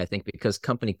mostly, I think, because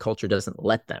company culture doesn't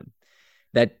let them.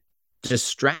 That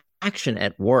distraction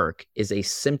at work is a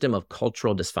symptom of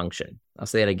cultural dysfunction. I'll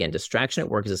say that again. Distraction at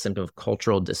work is a symptom of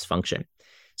cultural dysfunction.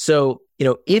 So,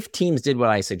 if teams did what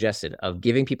I suggested of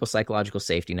giving people psychological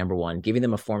safety, number one, giving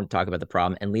them a forum to talk about the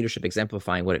problem, and leadership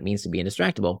exemplifying what it means to be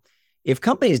indistractable, if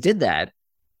companies did that,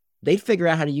 they'd figure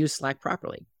out how to use Slack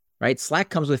properly, right? Slack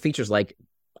comes with features like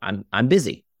I'm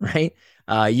busy, right?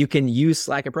 You can use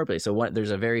Slack appropriately. So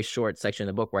there's a very short section in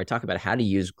the book where I talk about how to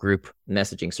use group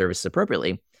messaging services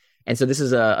appropriately. And so this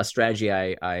is a strategy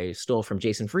I stole from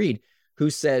Jason Fried,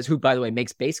 who, by the way,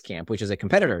 makes Basecamp, which is a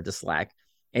competitor to Slack.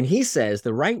 And he says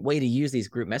the right way to use these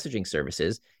group messaging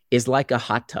services is like a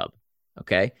hot tub,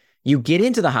 okay? You get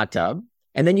into the hot tub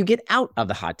and then you get out of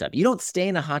the hot tub. You don't stay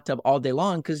in the hot tub all day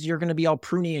long because you're going to be all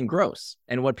pruny and gross.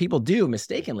 And what people do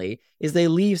mistakenly is they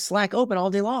leave Slack open all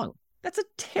day long. That's a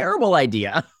terrible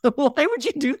idea. Why would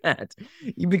you do that?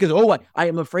 Because, I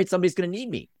am afraid somebody's going to need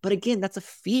me. But again, that's a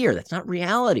fear. That's not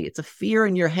reality. It's a fear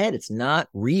in your head. It's not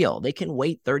real. They can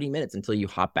wait 30 minutes until you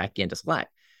hop back into Slack.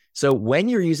 So when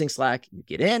you're using Slack, you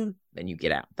get in, then you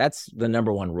get out. That's the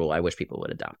number one rule I wish people would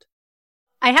adopt.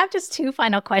 I have just two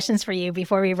final questions for you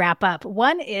before we wrap up.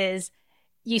 One is,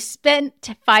 you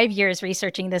spent 5 years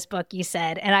researching this book, you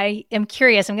said, and I am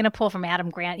curious, I'm going to pull from Adam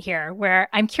Grant here, where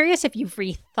I'm curious if you've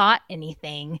rethought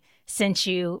anything since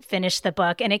you finished the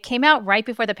book. And it came out right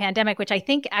before the pandemic, which I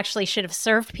think actually should have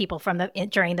served people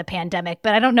during the pandemic,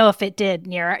 but I don't know if it did,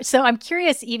 Nir. So I'm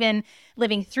curious, even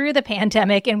living through the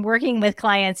pandemic and working with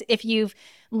clients, if you've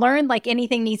learned like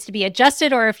anything needs to be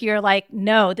adjusted, or if you're like,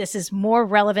 no, this is more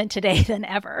relevant today than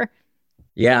ever.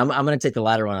 Yeah, I'm going to take the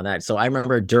latter one on that. So I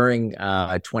remember during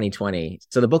 2020,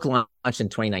 so the book launched in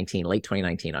 2019, late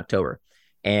 2019, October.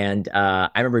 And I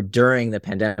remember during the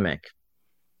pandemic,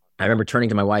 I remember turning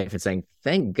to my wife and saying,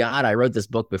 thank God I wrote this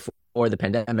book before the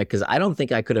pandemic, because I don't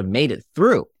think I could have made it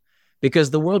through, because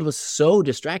the world was so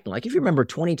distracting. Like if you remember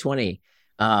 2020,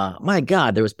 my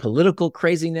God, there was political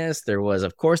craziness. There was,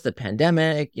 of course, the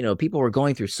pandemic. People were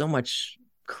going through so much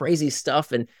crazy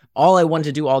stuff. And all I wanted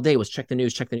to do all day was check the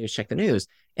news, check the news, check the news.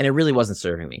 And it really wasn't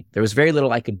serving me. There was very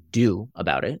little I could do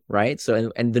about it, right?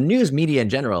 So, and the news media in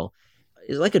general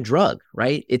is like a drug,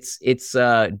 right? It's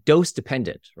dose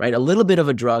dependent, right? A little bit of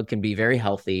a drug can be very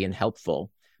healthy and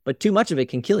helpful, but too much of it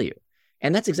can kill you.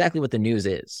 And that's exactly what the news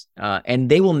is. And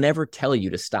they will never tell you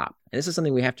to stop. And this is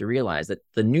something we have to realize, that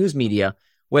the news media,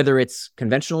 whether it's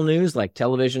conventional news like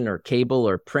television or cable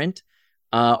or print,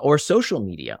 or social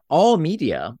media, all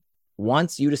media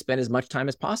wants you to spend as much time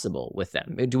as possible with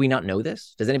them. Do we not know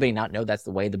this? Does anybody not know that's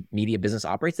the way the media business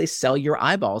operates? They sell your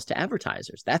eyeballs to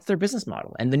advertisers. That's their business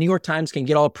model. And the New York Times can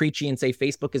get all preachy and say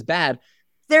Facebook is bad.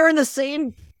 They're in the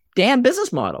same damn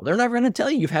business model. They're never going to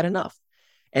tell you you've had enough.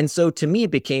 And so to me,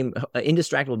 it became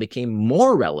Indistractable became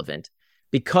more relevant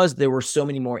because there were so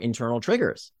many more internal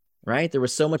triggers, right? There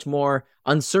was so much more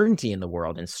uncertainty in the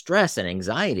world and stress and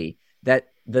anxiety that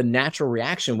the natural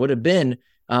reaction would have been,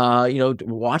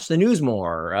 watch the news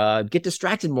more, get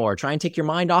distracted more, try and take your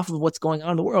mind off of what's going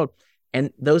on in the world.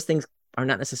 And those things are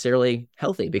not necessarily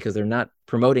healthy because they're not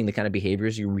promoting the kind of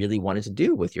behaviors you really wanted to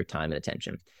do with your time and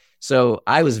attention. So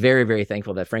I was very, very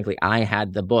thankful that, frankly, I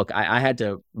had the book. I had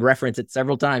to reference it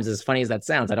several times. As funny as that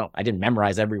sounds, I didn't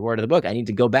memorize every word of the book. I need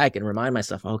to go back and remind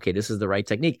myself, okay, this is the right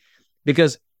technique,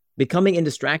 because becoming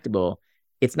indistractable,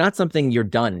 it's not something you're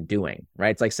done doing, right?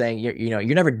 It's like saying you're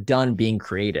never done being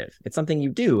creative. It's something you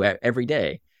do every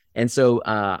day. And so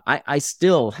I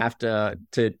still have to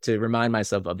remind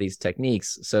myself of these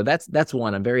techniques. So that's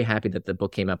one. I'm very happy that the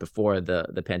book came out before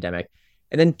the pandemic.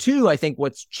 And then two, I think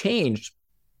what's changed,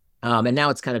 and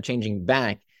now it's kind of changing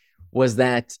back, was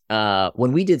that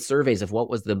when we did surveys of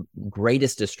what was the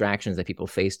greatest distractions that people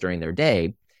faced during their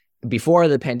day, before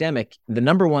the pandemic, the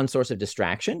number one source of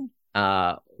distraction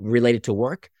related to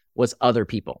work was other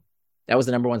people. That was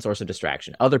the number one source of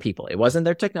distraction, other people. It wasn't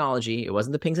their technology. It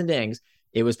wasn't the pings and dings.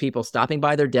 It was people stopping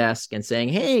by their desk and saying,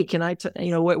 hey, can I,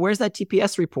 where's that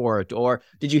TPS report? Or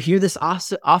did you hear this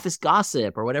office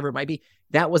gossip, or whatever it might be?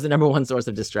 That was the number one source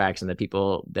of distraction that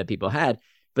people had.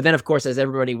 But then, of course, as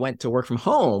everybody went to work from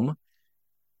home,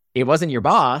 it wasn't your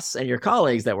boss and your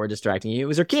colleagues that were distracting you. It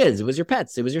was your kids. It was your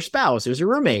pets. It was your spouse. It was your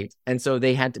roommate. And so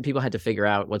people had to figure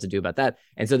out what to do about that.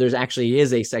 And so there's actually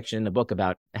is a section in the book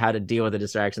about how to deal with the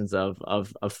distractions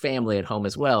of family at home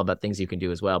as well, about things you can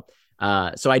do as well.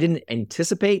 So I didn't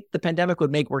anticipate the pandemic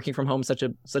would make working from home such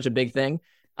a big thing.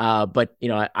 But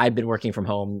I've been working from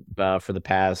home for the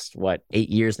past 8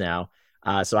 years now.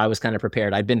 So I was kind of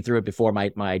prepared. I'd been through it before.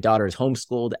 My daughter is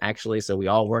homeschooled, actually, so we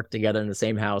all worked together in the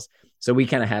same house. So we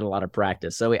kind of had a lot of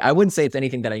practice. So I wouldn't say it's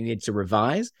anything that I needed to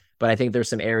revise, but I think there's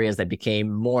some areas that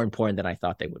became more important than I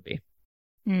thought they would be.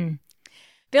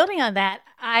 Building on that,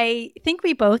 I think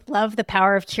we both love the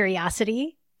power of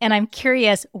curiosity. And I'm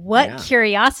curious what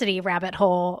curiosity rabbit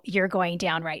hole you're going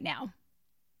down right now.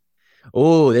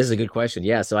 Oh, this is a good question.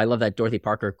 Yeah. So I love that Dorothy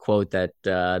Parker quote that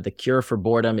the cure for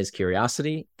boredom is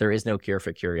curiosity. There is no cure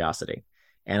for curiosity.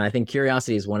 And I think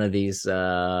curiosity is one of these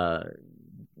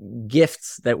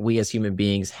gifts that we as human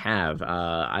beings have.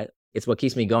 It's what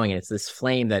keeps me going. And it's this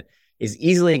flame that is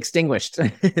easily extinguished.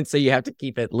 And so you have to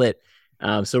keep it lit.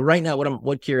 So right now,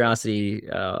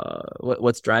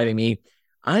 what's driving me?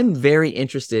 I'm very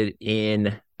interested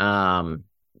in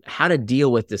how to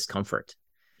deal with discomfort.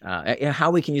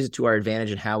 How we can use it to our advantage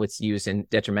and how it's used and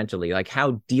detrimentally, like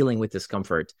how dealing with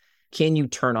discomfort, can you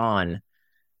turn on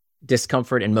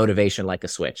discomfort and motivation like a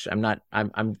switch?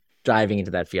 I'm diving into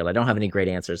that field. I don't have any great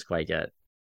answers quite yet.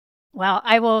 Well,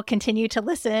 I will continue to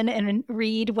listen and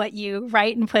read what you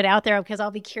write and put out there, because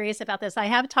I'll be curious about this. I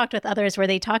have talked with others where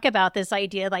they talk about this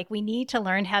idea, like we need to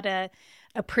learn how to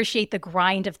appreciate the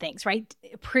grind of things, right?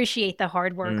 Appreciate the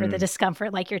hard work or the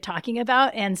discomfort like you're talking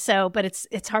about. And so, but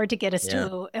it's hard to get us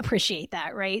to appreciate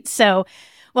that, right? So,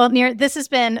 well, Nir, this has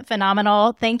been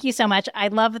phenomenal. Thank you so much. I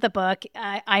love the book.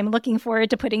 I'm looking forward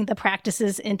to putting the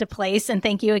practices into place. And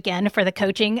thank you again for the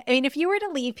coaching. I mean, if you were to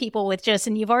leave people with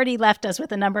and you've already left us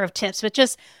with a number of tips, but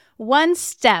just one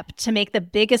step to make the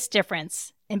biggest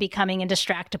difference in becoming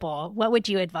indistractable, what would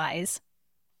you advise?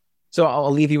 So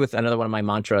I'll leave you with another one of my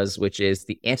mantras, which is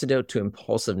the antidote to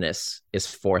impulsiveness is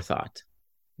forethought.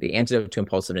 The antidote to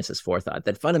impulsiveness is forethought.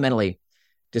 That fundamentally,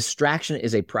 distraction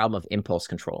is a problem of impulse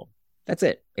control. That's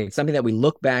it. It's something that we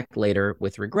look back later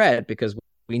with regret because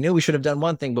we knew we should have done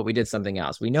one thing, but we did something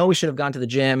else. We know we should have gone to the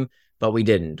gym, but we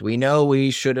didn't. We know we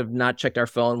should have not checked our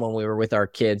phone when we were with our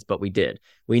kids, but we did.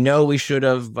 We know we should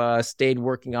have stayed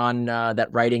working on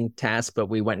that writing task, but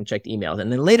we went and checked emails.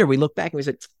 And then later we look back and we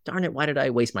said, darn it, why did I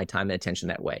waste my time and attention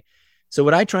that way? So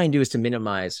what I try and do is to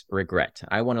minimize regret.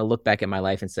 I want to look back at my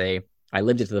life and say, I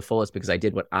lived it to the fullest because I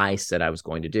did what I said I was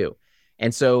going to do.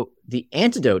 And so the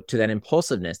antidote to that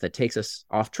impulsiveness that takes us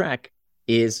off track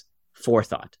is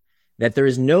forethought, that there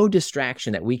is no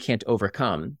distraction that we can't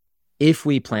overcome if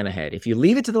we plan ahead. If you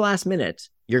leave it to the last minute,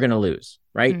 you're going to lose,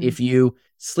 right? If you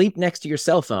sleep next to your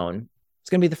cell phone, it's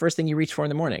going to be the first thing you reach for in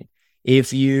the morning.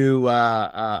 If you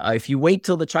wait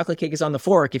till the chocolate cake is on the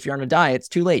fork, if you're on a diet, it's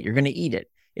too late. You're going to eat it.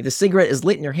 If the cigarette is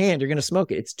lit in your hand, you're going to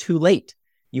smoke it. It's too late.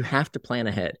 You have to plan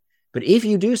ahead. But if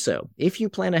you do so, if you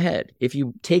plan ahead, if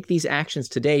you take these actions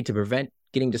today to prevent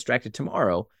getting distracted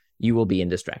tomorrow, you will be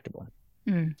indistractable.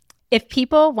 If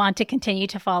people want to continue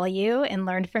to follow you and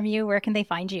learn from you, where can they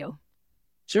find you?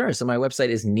 Sure. So my website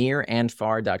is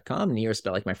nirandfar.com. Nir is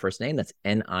spelled like my first name. That's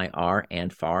Nir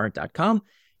and far.com.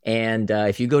 And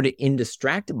if you go to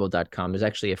indistractable.com, there's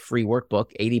actually a free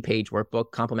workbook, 80-page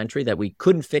workbook, complimentary, that we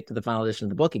couldn't fit to the final edition of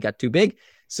the book. It got too big.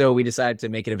 So we decided to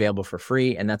make it available for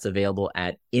free. And that's available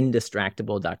at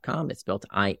indistractable.com. It's spelled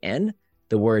I-N,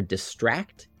 the word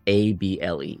distract,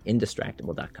 A-B-L-E,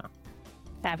 indistractable.com.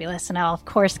 Fabulous. And I'll, of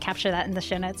course, capture that in the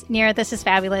show notes. Nir, this is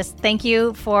fabulous. Thank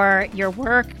you for your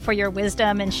work, for your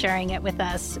wisdom, and sharing it with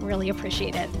us. Really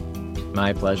appreciate it.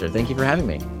 My pleasure. Thank you for having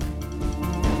me.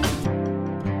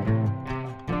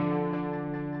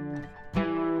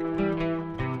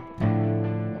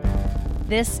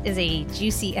 This is a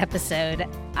juicy episode.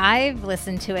 I've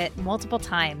listened to it multiple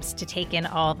times to take in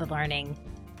all the learning.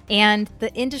 And the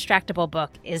Indistractable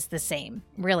book is the same.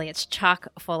 Really, it's chock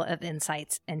full of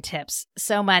insights and tips.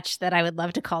 So much that I would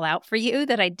love to call out for you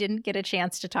that I didn't get a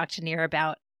chance to talk to Nir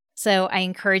about. So I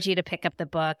encourage you to pick up the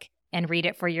book and read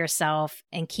it for yourself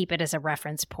and keep it as a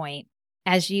reference point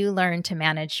as you learn to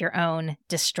manage your own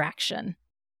distraction.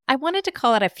 I wanted to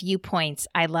call out a few points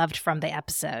I loved from the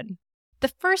episode.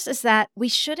 The first is that we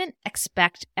shouldn't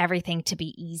expect everything to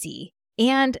be easy,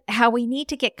 and how we need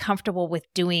to get comfortable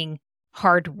with doing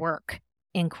hard work,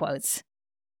 in quotes.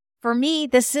 For me,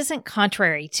 this isn't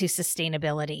contrary to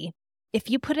sustainability.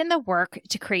 If you put in the work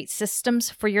to create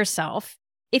systems for yourself,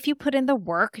 if you put in the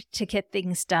work to get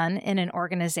things done in an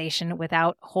organization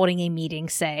without holding a meeting,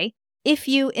 say, if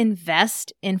you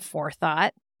invest in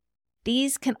forethought,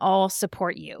 these can all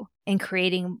support you in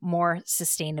creating more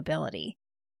sustainability.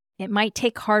 It might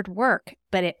take hard work,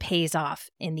 but it pays off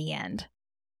in the end.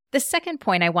 The second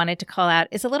point I wanted to call out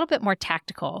is a little bit more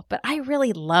tactical, but I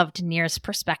really loved Nir's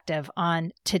perspective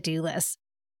on to-do lists.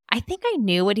 I think I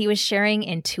knew what he was sharing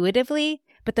intuitively,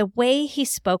 but the way he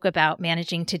spoke about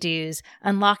managing to-dos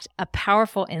unlocked a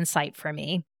powerful insight for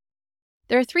me.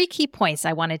 There are 3 key points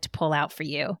I wanted to pull out for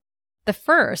you. The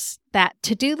first, that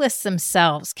to-do lists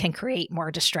themselves can create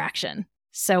more distraction.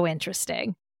 So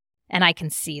interesting. And I can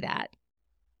see that.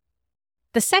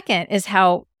 The second is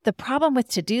how the problem with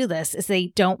to-do lists is they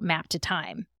don't map to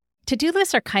time. To-do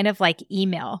lists are kind of like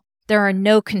email. There are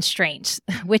no constraints,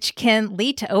 which can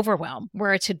lead to overwhelm,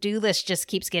 where a to-do list just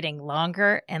keeps getting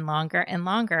longer and longer and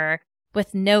longer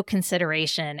with no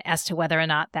consideration as to whether or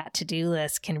not that to-do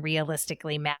list can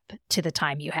realistically map to the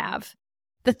time you have.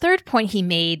 The third point he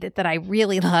made that I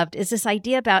really loved is this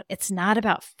idea about it's not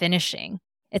about finishing.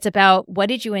 It's about what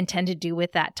did you intend to do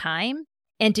with that time?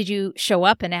 And did you show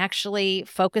up and actually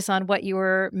focus on what you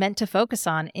were meant to focus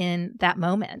on in that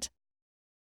moment?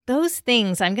 Those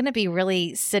things, I'm going to be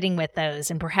really sitting with those,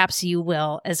 and perhaps you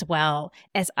will as well,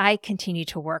 as I continue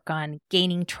to work on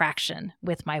gaining traction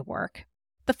with my work.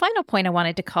 The final point I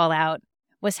wanted to call out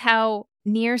was how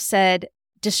Nir said,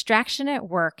 distraction at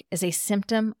work is a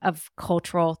symptom of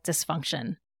cultural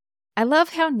dysfunction. I love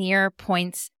how Nir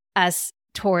points us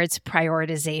towards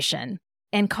prioritization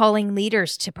and calling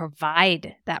leaders to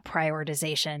provide that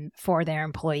prioritization for their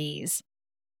employees.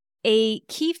 A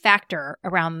key factor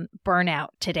around burnout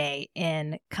today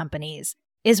in companies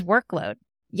is workload.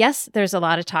 Yes, there's a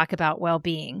lot of talk about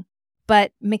well-being,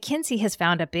 but McKinsey has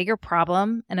found a bigger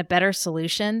problem and a better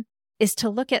solution is to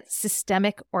look at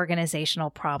systemic organizational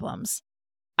problems.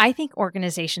 I think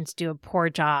organizations do a poor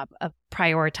job of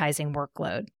prioritizing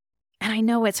workload. And I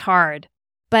know it's hard,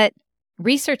 but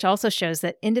research also shows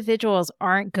that individuals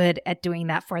aren't good at doing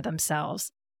that for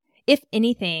themselves. If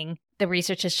anything, the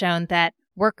research has shown that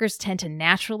workers tend to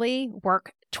naturally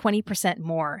work 20%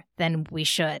 more than we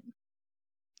should.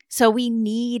 So we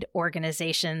need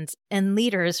organizations and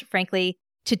leaders, frankly,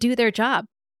 to do their job,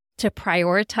 to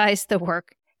prioritize the work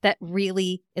that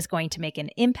really is going to make an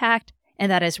impact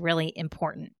and that is really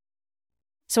important.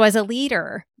 So as a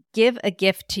leader, give a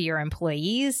gift to your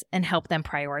employees and help them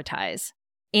prioritize.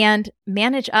 And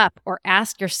manage up or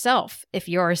ask yourself if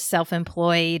you're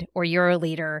self-employed or you're a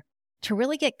leader to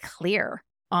really get clear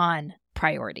on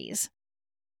priorities.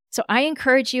 So I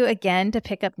encourage you again to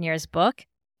pick up Nir's book.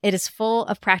 It is full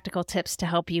of practical tips to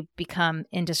help you become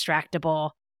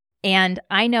indistractable. And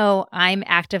I know I'm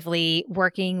actively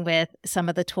working with some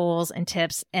of the tools and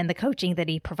tips and the coaching that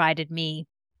he provided me.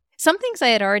 Some things I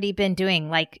had already been doing,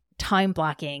 like time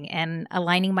blocking and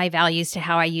aligning my values to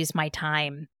how I use my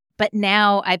time. But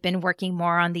now I've been working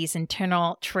more on these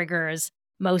internal triggers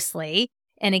mostly.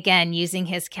 And again, using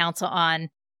his counsel on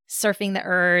surfing the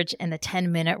urge and the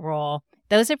 10-minute rule.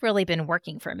 Those have really been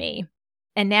working for me.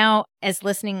 And now, as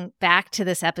listening back to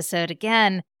this episode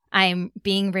again, I'm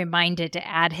being reminded to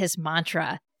add his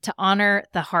mantra to honor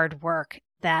the hard work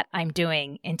that I'm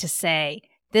doing and to say,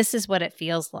 this is what it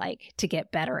feels like to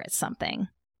get better at something.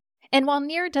 And while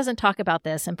Nir doesn't talk about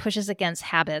this and pushes against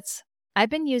habits, I've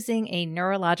been using a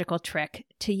neurological trick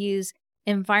to use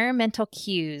environmental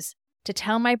cues to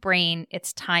tell my brain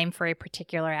it's time for a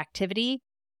particular activity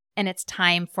and it's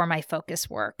time for my focus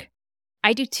work.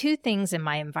 I do two things in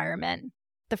my environment.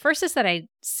 The first is that I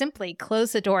simply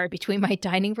close the door between my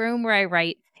dining room where I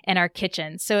write and our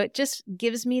kitchen. So it just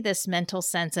gives me this mental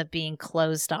sense of being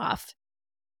closed off.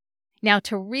 Now,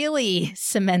 to really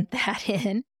cement that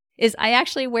in is I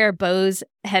actually wear Bose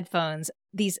headphones,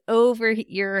 these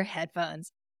over-ear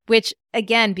headphones, which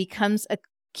again becomes a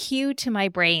cue to my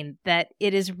brain that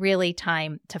it is really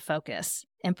time to focus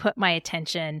and put my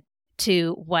attention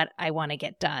to what I want to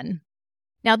get done.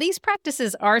 Now, these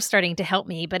practices are starting to help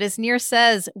me, but as Nir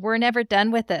says, we're never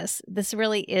done with this. This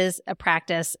really is a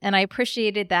practice, and I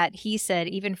appreciated that he said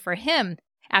even for him,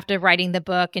 after writing the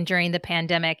book and during the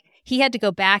pandemic, he had to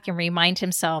go back and remind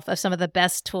himself of some of the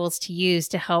best tools to use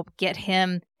to help get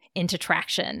him into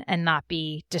traction and not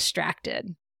be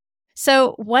distracted.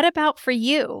 So what about for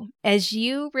you? As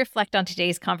you reflect on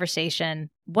today's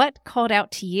conversation, what called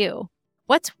out to you?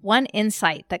 What's one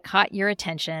insight that caught your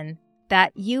attention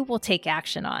that you will take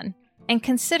action on? And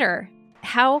consider,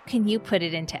 how can you put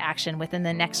it into action within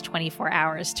the next 24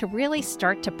 hours to really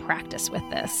start to practice with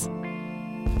this?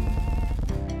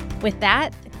 With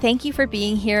that, thank you for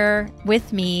being here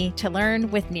with me to learn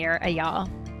with Nir Eyal.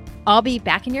 I'll be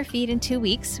back in your feed in 2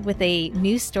 weeks with a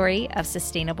new story of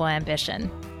sustainable ambition.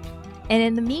 And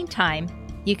in the meantime,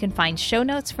 you can find show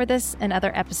notes for this and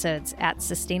other episodes at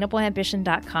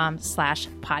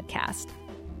sustainableambition.com/podcast.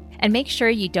 And make sure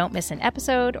you don't miss an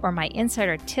episode or my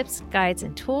insider tips, guides,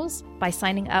 and tools by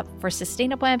signing up for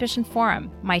Sustainable Ambition Forum,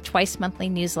 my twice-monthly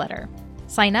newsletter.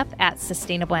 Sign up at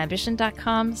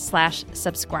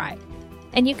sustainableambition.com/subscribe.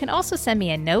 And you can also send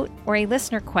me a note or a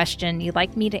listener question you'd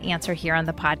like me to answer here on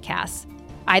the podcast.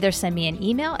 Either send me an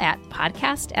email at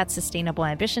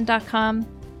podcast@sustainableambition.com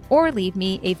or leave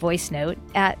me a voice note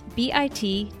at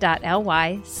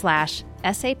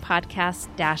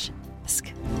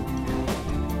bit.ly/sapodcast-ask.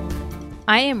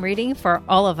 I am rooting for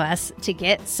all of us to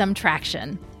get some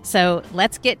traction. So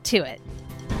let's get to it.